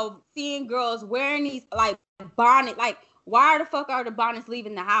of seeing girls wearing these like bonnet. Like why the fuck are the bonnets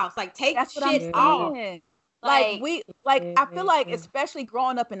leaving the house? Like take the shit off. Like I feel like especially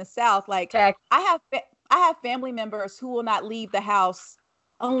growing up in the South, like I have family members who will not leave the house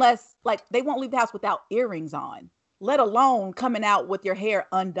unless like they won't leave the house without earrings on, let alone coming out with your hair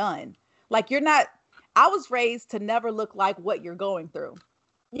undone. Like I was raised to never look like what you're going through.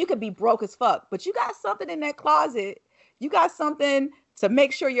 You could be broke as fuck, but you got something in that closet. You got something to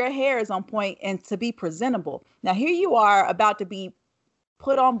make sure your hair is on point and to be presentable. Now here you are about to be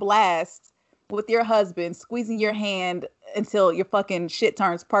put on blast with your husband, squeezing your hand until your fucking shit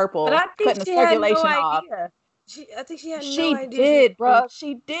turns purple, but I think cutting the circulation off. I think she had no idea. She did, bro.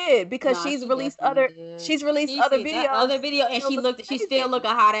 She did because she's released other videos. And she still looked a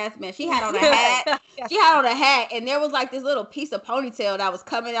hot ass man. She had on a hat. She had on a hat, and there was like this little piece of ponytail that was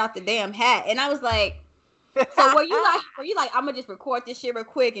coming out the damn hat, and I was like, so were you like, I'm gonna just record this shit real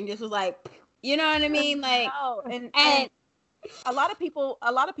quick, and just was like, you know what I mean, like, no. and a lot of people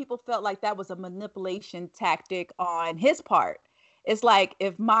felt like that was a manipulation tactic on his part. It's like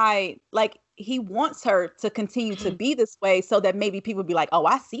he wants her to continue to be this way so that maybe people be like, oh,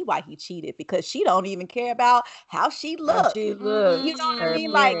 I see why he cheated because she don't even care about how she looks. You know what I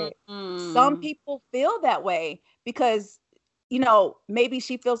mean? Like some people feel that way because, you know, maybe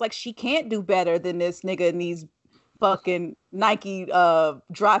she feels like she can't do better than this nigga in these fucking Nike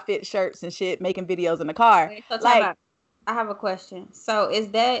dry fit shirts and shit, making videos in the car. Like, I have a question. So is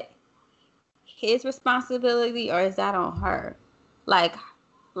that his responsibility or is that on her? Like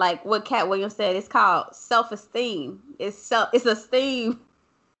what Cat Williams said, it's called self-esteem. It's esteem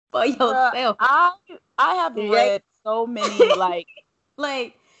for yourself. I have read so many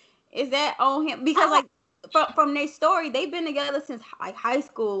like is that on him? Because like from their story, they've been together since like high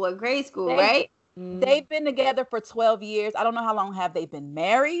school or grade school, right? They've been together for 12 years. I don't know how long have they been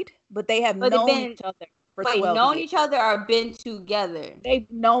married, but they have known each other. Known each other or been together? They've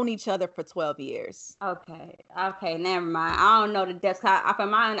known each other for 12 years. Okay, never mind. I don't know the depths. From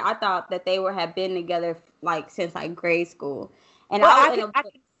mine, I thought that they had been together like since like grade school. And I can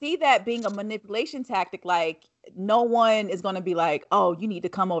see that being a manipulation tactic. Like no one is going to be like, oh, you need to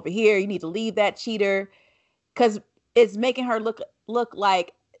come over here. You need to leave that cheater, because it's making her look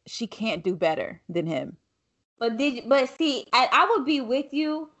like she can't do better than him. But see, I would be with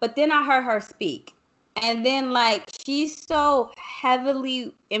you, but then I heard her speak. And then, like, she's so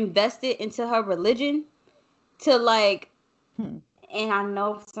heavily invested into her religion to, like, and I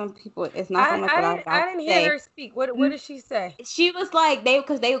know some people, it's not so much what I didn't hear her speak. What did she say? She was like,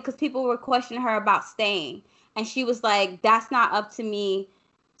 because people were questioning her about staying. And she was like, that's not up to me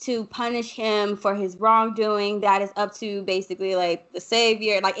to punish him for his wrongdoing. That is up to basically, like, the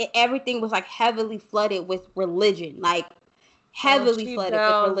Savior. Like, everything was, like, heavily flooded with religion. Like, heavily flooded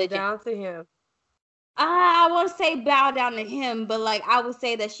with religion. Down to him. I won't say bow down to him, but like I would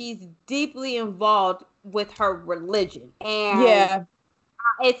say that she's deeply involved with her religion, and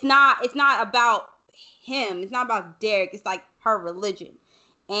it's not about him. It's not about Derek. It's like her religion,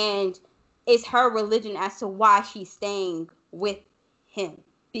 and it's her religion as to why she's staying with him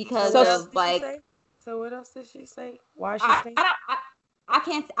because of like. So what else did she say? Why is she staying?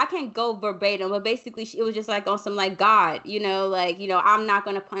 I can't go verbatim, but basically it was just like on some like God, I'm not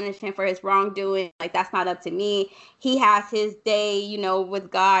going to punish him for his wrongdoing. Like, that's not up to me. He has his day, with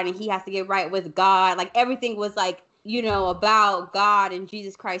God, and he has to get right with God. Like, everything was like, about God and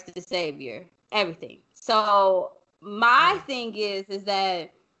Jesus Christ the Savior, everything. So my thing is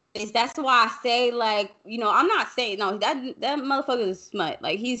that's why I say, like, I'm not saying, no, that motherfucker is smut.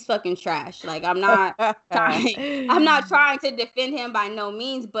 Like, he's fucking trash. Like, I'm not trying to defend him by no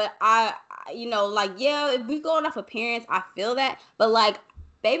means, but if we going off appearance, I feel that. But, like,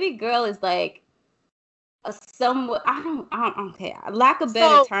 baby girl is, like, a somewhat, lack of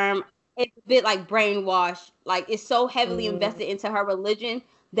better term, it's a bit, like, brainwashed. Like, it's so heavily invested into her religion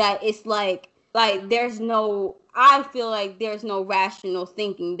that it's, like I feel like there's no rational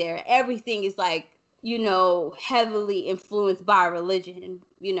thinking there. Everything is like, heavily influenced by religion,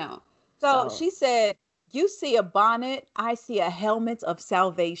 So she said You see a bonnet, I see a helmet of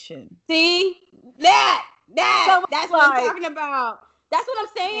salvation. See? That's So what I'm talking about. That's what I'm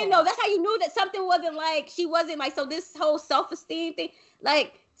saying, though. That's how you knew that something wasn't like, she wasn't like, so this whole self-esteem thing,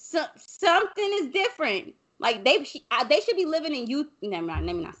 like, something is different. Like, they should be living in youth. Never mind,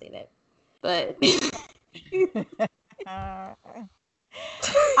 let me not say that. But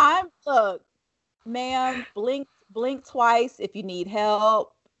look, ma'am, blink twice if you need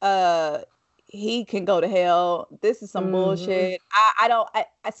help. He can go to hell. This is some bullshit. I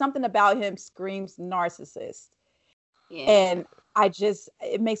something about him screams narcissist. Yeah. And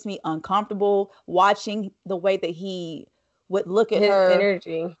it makes me uncomfortable watching the way that he would look at her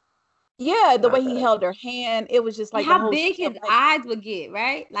energy. Yeah, the way he held her hand, it was just like how big his eyes would get,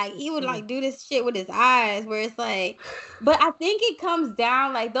 right? Like he would like do this shit with his eyes, where it's like, but I think it comes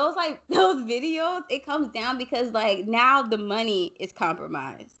down like those videos. It comes down because like now the money is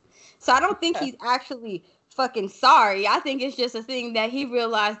compromised, so I don't think he's actually fucking sorry. I think it's just a thing that he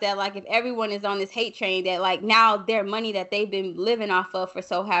realized that like if everyone is on this hate train, that like now their money that they've been living off of for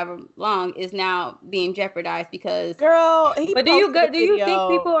so however long is now being jeopardized because girl. But do you think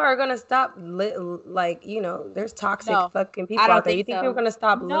people are gonna stop like there's toxic fucking people out there? You think people are gonna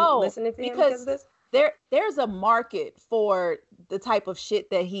stop listening to him because of this? There's a market for the type of shit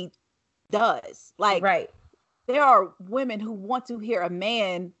that he does. Like there are women who want to hear a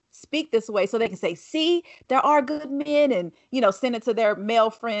man speak this way so they can say, see, there are good men, and send it to their male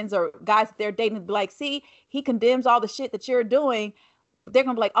friends or guys that they're dating and be like, see, he condemns all the shit that you're doing. They're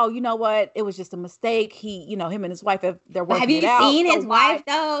gonna be like, oh, you know what, it was just a mistake. He him and his wife, they're working it out. Have you seen his wife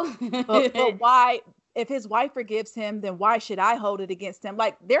though? but why, if his wife forgives him, then why should I hold it against him?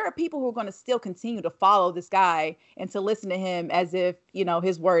 Like there are people who are going to still continue to follow this guy and to listen to him as if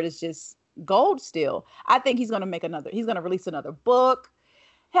his word is just gold still. I think he's going to release another book.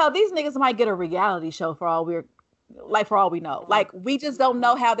 Hell, these niggas might get a reality show for all we know. Like, we just don't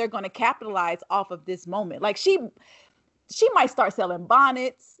know how they're going to capitalize off of this moment. Like, she might start selling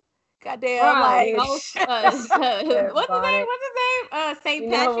bonnets. Goddamn, like, what's his name?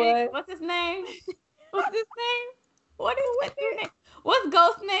 St. Patrick. What's his name? What's his name? What's his name? What's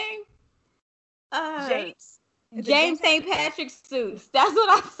Ghost's name? James St. Patrick suits. That's what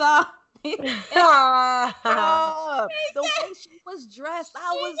I saw. The way she was dressed,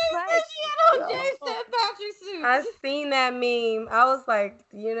 I was dressed. James St. Patrick suit. I seen that meme. I was like,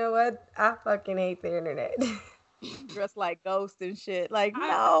 you know what? I fucking hate the internet. Dressed like Ghost and shit. Like,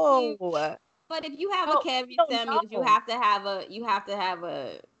 no. But if you have a Kevin Samuels, you have to have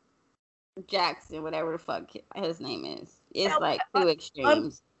a Jackson, whatever the fuck his name is. It's like two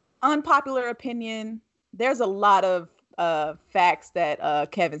extremes. Unpopular opinion. There's a lot of facts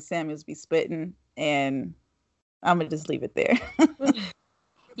that Kevin Samuels be spitting, and I'm gonna just leave it there.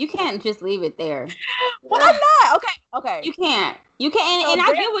 You can't just leave it there. Why not? Okay. You can't, and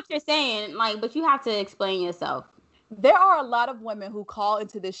I get what you're saying, like, but you have to explain yourself. There are a lot of women who call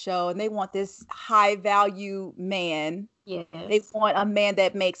into this show and they want this high value man. Yes. They want a man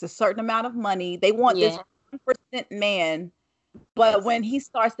that makes a certain amount of money. They want this 1% man. But when he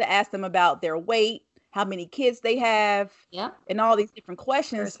starts to ask them about their weight, how many kids they have, and all these different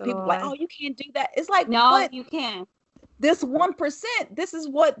questions, people are like, oh, you can't do that. It's like, no, you can. This 1%, this is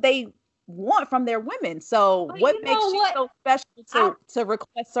what they want from their women. So what makes you so special to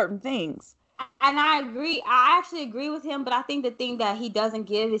request certain things? And I agree. I actually agree with him, but I think the thing that he doesn't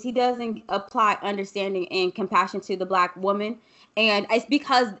give is he doesn't apply understanding and compassion to the Black woman. And it's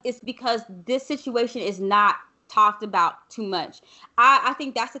because this situation is not talked about too much. I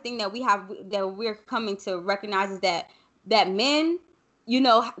think that's the thing that we're coming to recognize is that men,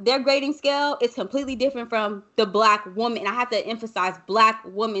 their grading scale is completely different from the Black woman. And I have to emphasize Black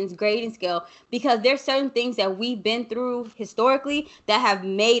woman's grading scale because there's certain things that we've been through historically that have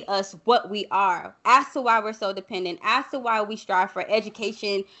made us what we are, as to why we're so dependent, as to why we strive for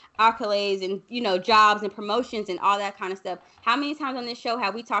education, accolades, and jobs and promotions and all that kind of stuff. How many times on this show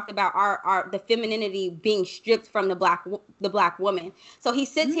have we talked about the femininity being stripped from the black woman? So he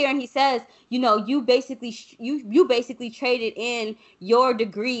sits here and he says, you basically traded in your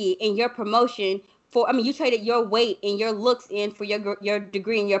degree and your promotion you traded your weight and your looks in for your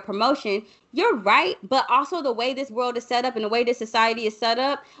degree and your promotion. You're right, but also the way this world is set up and the way this society is set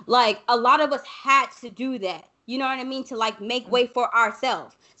up, like a lot of us had to do that. You know what I mean? To like make way for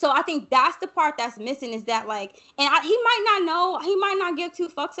ourselves. So I think that's the part that's missing is that like, he might not know, he might not give two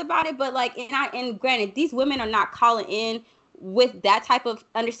fucks about it, but like, and granted, these women are not calling in with that type of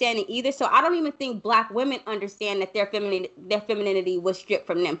understanding either. So I don't even think Black women understand that their femininity was stripped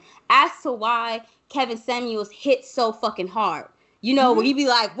from them. As to why Kevin Samuels hit so fucking hard, where you be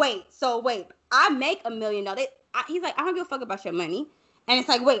like, wait, I make $1 million. He's like, I don't give a fuck about your money. And it's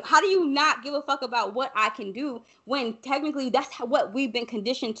like, wait, how do you not give a fuck about what I can do when technically that's what we've been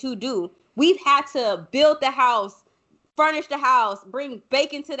conditioned to do? We've had to build the house, furnish the house, bring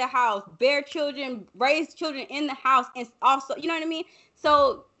bacon to the house, bear children, raise children in the house, and also, you know what I mean?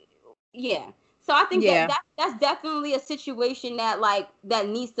 So, yeah. So I think that's definitely a situation that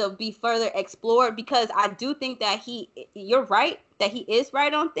needs to be further explored, because I do think that you're right, that he is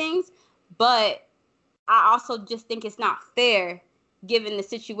right on things, but I also just think it's not fair given the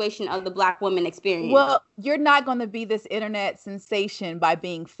situation of the Black woman experience. Well, you're not going to be this internet sensation by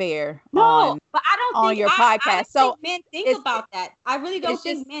being fair but I don't on think your podcast. I so men think about that. I really don't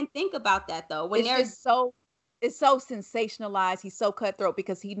think men think about that though. When it's so sensationalized. He's so cutthroat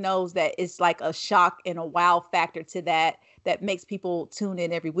because he knows that it's like a shock and a wow factor to that makes people tune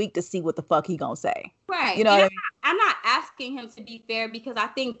in every week to see what the fuck he gonna say. Right. You know what I mean? I'm not asking him to be fair, because I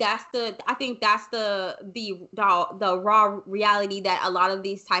think that's the raw reality that a lot of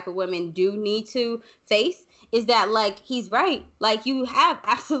these type of women do need to face, is that like he's right. Like you have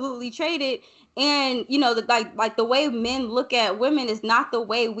absolutely traded. And, you know, like the way men look at women is not the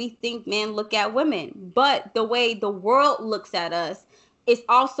way we think men look at women. But the way the world looks at us is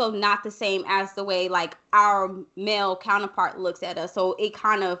also not the same as the way like our male counterpart looks at us. So it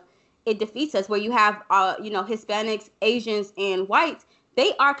defeats us, where you have, Hispanics, Asians, and whites.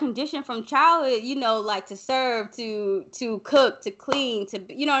 They are conditioned from childhood, like to serve, to cook, to clean,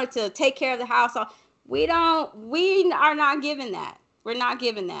 to take care of the house. So we are not given that. We're not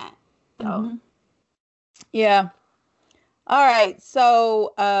given that. So. Mm-hmm. Yeah. All right.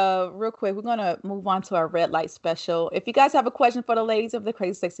 So real quick, we're going to move on to our red light special. If you guys have a question for the ladies of the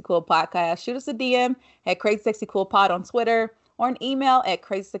Crazy Sexy Cool podcast, shoot us a DM at Crazy Sexy Cool Pod on Twitter, or an email at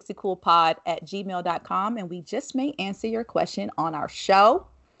crazysexycoolpod@gmail.com. And we just may answer your question on our show,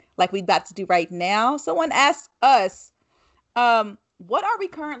 like we're about to do right now. Someone asked us, what are we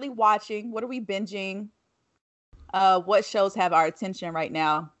currently watching? What are we binging? What shows have our attention right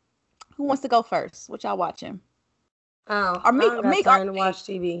now? Who wants to go first? What y'all watching? Oh, I don't got time to watch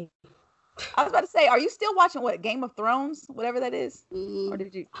TV. I was about to say, are you still watching Game of Thrones, whatever that is? Or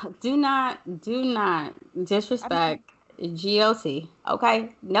did you? Do not disrespect GOT.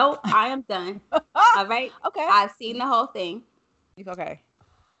 Okay, nope, I am done. All right, okay. I've seen the whole thing. Okay.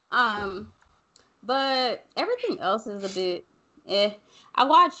 But everything else is a bit. I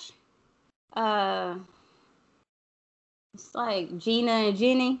watch. It's like Gina and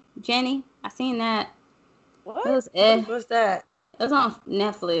Jenny. I seen that. What? It was, What's that? It was on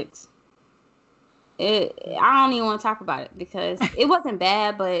Netflix. I don't even want to talk about it because it wasn't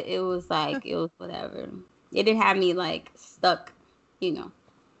bad, but it was like, it was whatever. It didn't have me like stuck,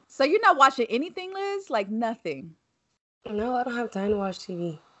 So you're not watching anything, Liz? Like nothing? No, I don't have time to watch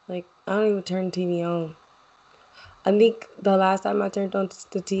TV. Like, I don't even turn TV on. I think the last time I turned on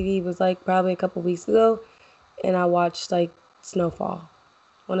the TV was like probably a couple weeks ago, and I watched like Snowfall,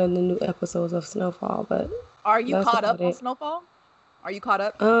 one of the new episodes of Snowfall. But are you caught up on Snowfall? Are you caught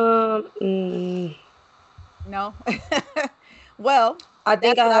up? No. Well, I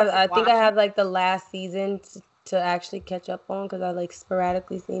think I have like the last season to actually catch up on, because I like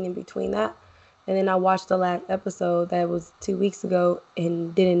sporadically seen in between that, and then I watched the last episode that was 2 weeks ago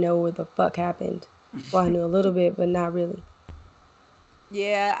and didn't know what the fuck happened. Well, I knew a little bit, but not really.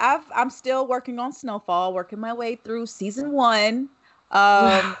 Yeah, I'm still working on Snowfall, working my way through season 1.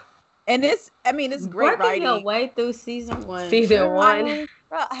 And it's great writing. Working your way through season 1. Season 1.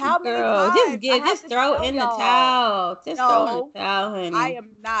 How many times? Just throw in the towel. Just throw in the towel, honey. I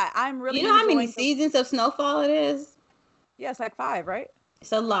am not. I'm really. You know how many seasons of Snowfall it is? Yeah, it's like 5, right?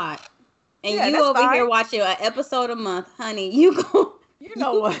 It's a lot. And you over here watching an episode a month, honey. You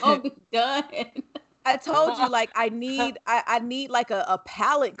know what? Gonna be done. I told you, like, I need like a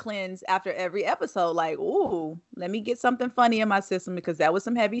palate cleanse after every episode. Like, ooh, let me get something funny in my system, because that was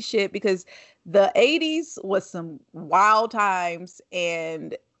some heavy shit. Because the 80s was some wild times,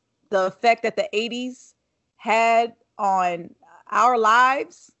 and the effect that the 80s had on our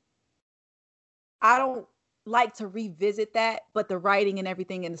lives, I don't like to revisit that, but the writing and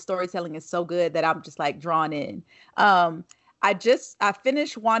everything and the storytelling is so good that I'm just like drawn in. I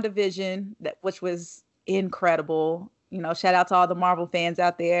finished WandaVision, which was incredible. Shout out to all the Marvel fans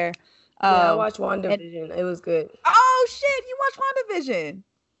out there. I watched WandaVision. It was good. Oh shit, you watched WandaVision?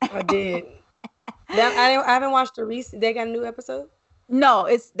 I did. I haven't watched the recent. They got a new episode? No,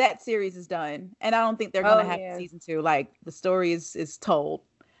 that series is done, and I don't think they're gonna have season 2. Like, the story is told.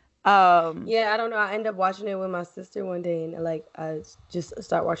 Yeah, I don't know. I ended up watching it with my sister one day, and like I just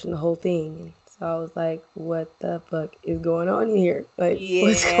started watching the whole thing. So I was like, what the fuck is going on here? Like,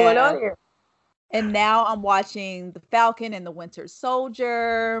 what's going on here? And now I'm watching The Falcon and the Winter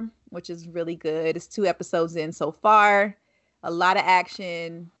Soldier, which is really good. It's 2 episodes in so far. A lot of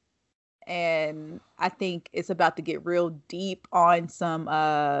action. And I think it's about to get real deep on some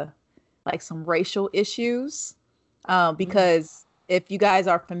some racial issues. Because if you guys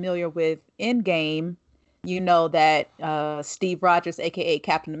are familiar with Endgame, you know that Steve Rogers, aka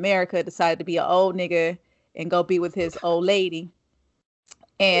Captain America, decided to be an old nigga and go be with his old lady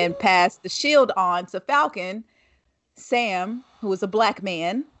and pass the shield on to Falcon, Sam, who is a black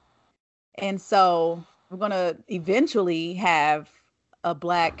man. And so we're gonna eventually have a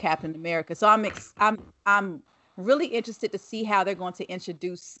black Captain America. So I'm really interested to see how they're going to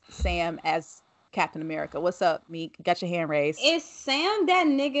introduce Sam as Captain America. What's up, Meek? Got your hand raised. Is Sam that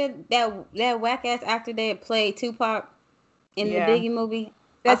nigga, that whack ass actor that played Tupac in the Biggie movie?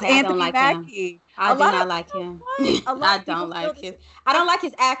 That's okay, Anthony Mackie. I do not like him. I don't like his. I don't like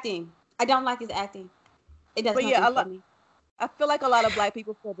his acting. I don't like his acting. It doesn't. For me. I feel like a lot of black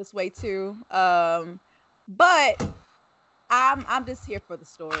people feel this way too. But I'm just here for the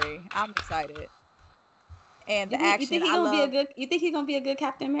story. I'm excited. And the action. You think he's gonna be a good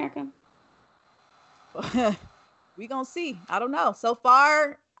Captain America? We gonna see. I don't know. So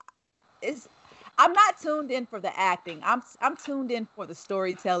far, I'm not tuned in for the acting. I'm tuned in for the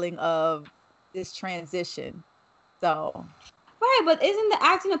storytelling of this transition. So right, but isn't the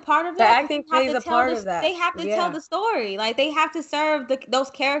acting a part of that? The acting plays a part of that. They have to tell the story. Like they have to serve those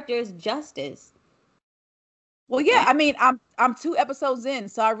characters justice. Well, yeah, I mean, I'm 2 episodes in,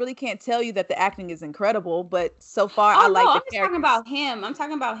 so I really can't tell you that the acting is incredible. But so far, I like the characters. I'm talking about him. I'm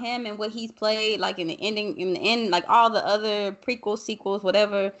talking about him and what he's played, like in the end, like all the other prequels, sequels,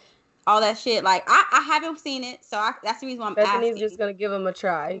 whatever, all that shit. Like I haven't seen it, so that's the reason why I'm asking. Bethany's just gonna give him a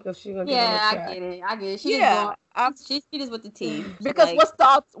try because she's gonna give him a try. I get it. She just with the team. Because like,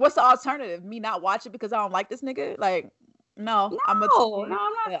 what's the alternative? Me not watch it because I don't like this nigga? Like, no, I'm not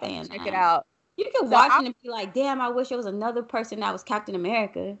saying check it out. You can watch it and be like, damn, I wish it was another person that was Captain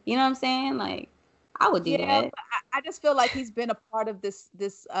America. You know what I'm saying? Like, I would do that. But I just feel like he's been a part of this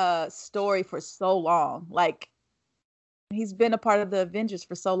story for so long. Like, he's been a part of the Avengers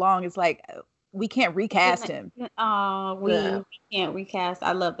for so long. It's like, we can't recast him. Oh, we can't recast.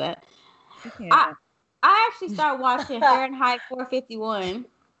 I love that. I actually started watching Fahrenheit 451.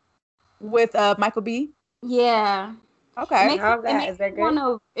 With Michael B? Yeah. Okay. Is that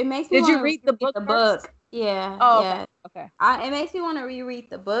good? It makes me. Did you read the book? Yeah. Oh, yeah. Okay. It makes me want to reread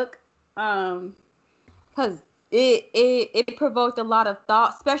the book, because it provoked a lot of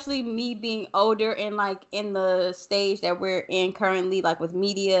thought, especially me being older and like in the stage that we're in currently, like with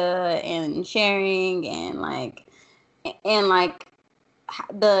media and sharing and like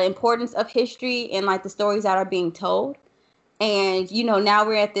the importance of history and like the stories that are being told. And now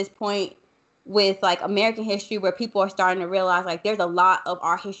we're at this point with like American history where people are starting to realize like there's a lot of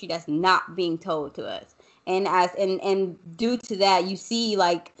our history that's not being told to us, and due to that you see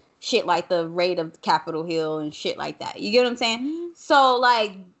like shit like the raid of Capitol Hill and shit like that. You get what I'm saying? Mm-hmm. So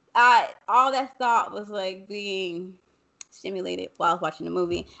like all that thought was like being stimulated while I was watching the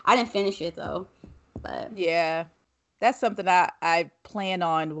movie. I didn't finish it though, but yeah, that's something I plan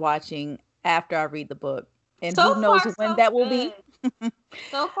on watching after I read the book, and who knows when that will be.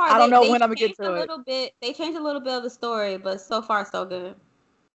 So far, I don't know when I'm gonna get to it. They changed a little bit of the story, but so far so good.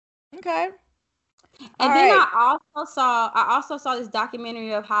 Okay. And then I also saw this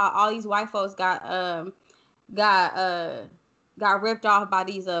documentary of how all these white folks got ripped off by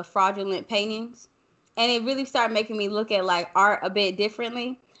these fraudulent paintings, and it really started making me look at like art a bit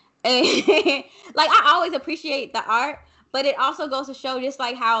differently. And like I always appreciate the art, but it also goes to show just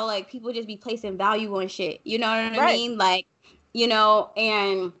like how like people just be placing value on shit. You know what I mean? Like.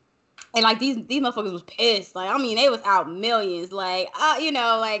 And like these motherfuckers was pissed. Like, I mean, they was out millions. Like,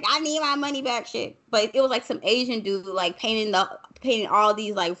 like I need my money back shit. But it was like some Asian dude like painting all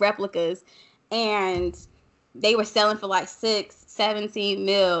these like replicas, and they were selling for like 17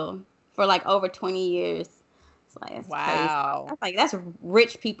 mil for like over 20 years. It's like, that's wow. Crazy. That's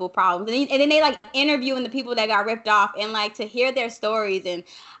rich people problems. And then they like interviewing the people that got ripped off, and like to hear their stories. And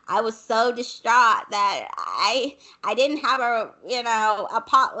I was so distraught that I didn't have a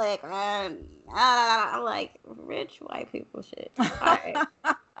potluck, and I'm like, rich white people shit. All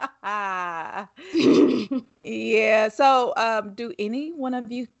right. Yeah. So, do any one of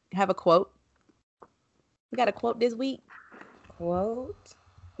you have a quote? We got a quote this week. Quote?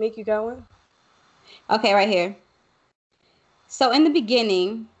 Make you got one? Okay, right here. So in the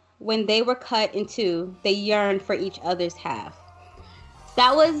beginning, when they were cut in two, they yearned for each other's half.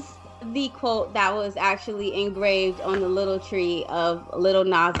 That was the quote that was actually engraved on the little tree of Lil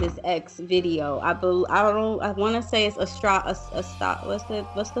Nas's X video. I want to say it's what's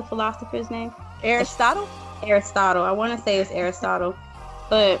the philosopher's name? Aristotle. I want to say it's Aristotle,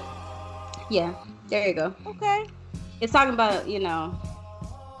 but yeah, there you go. Okay. It's talking about, you know,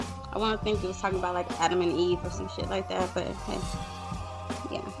 I want to think it was talking about like Adam and Eve or some shit like that, but hey,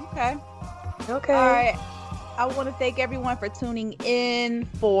 yeah. Okay. All right. I want to thank everyone for tuning in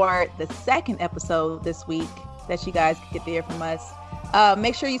for the second episode this week that you guys get to hear from us.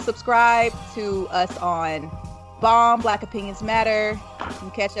 Make sure you subscribe to us on Bomb, Black Opinions Matter. You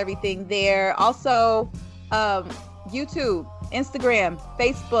can catch everything there. Also, YouTube, Instagram,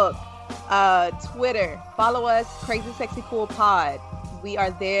 Facebook, Twitter. Follow us, Crazy Sexy Cool Pod. We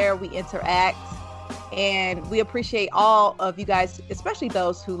are there. We interact. And we appreciate all of you guys, especially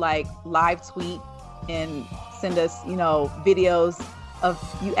those who like live tweet and send us, you know, videos of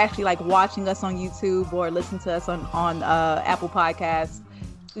you actually like watching us on YouTube or listen to us on Apple Podcasts.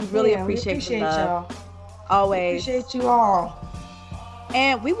 We really appreciate y'all. Always. We appreciate you all.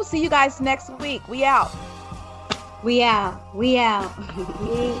 And we will see you guys next week. We out. We out.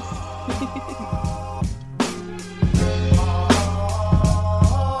 Peace.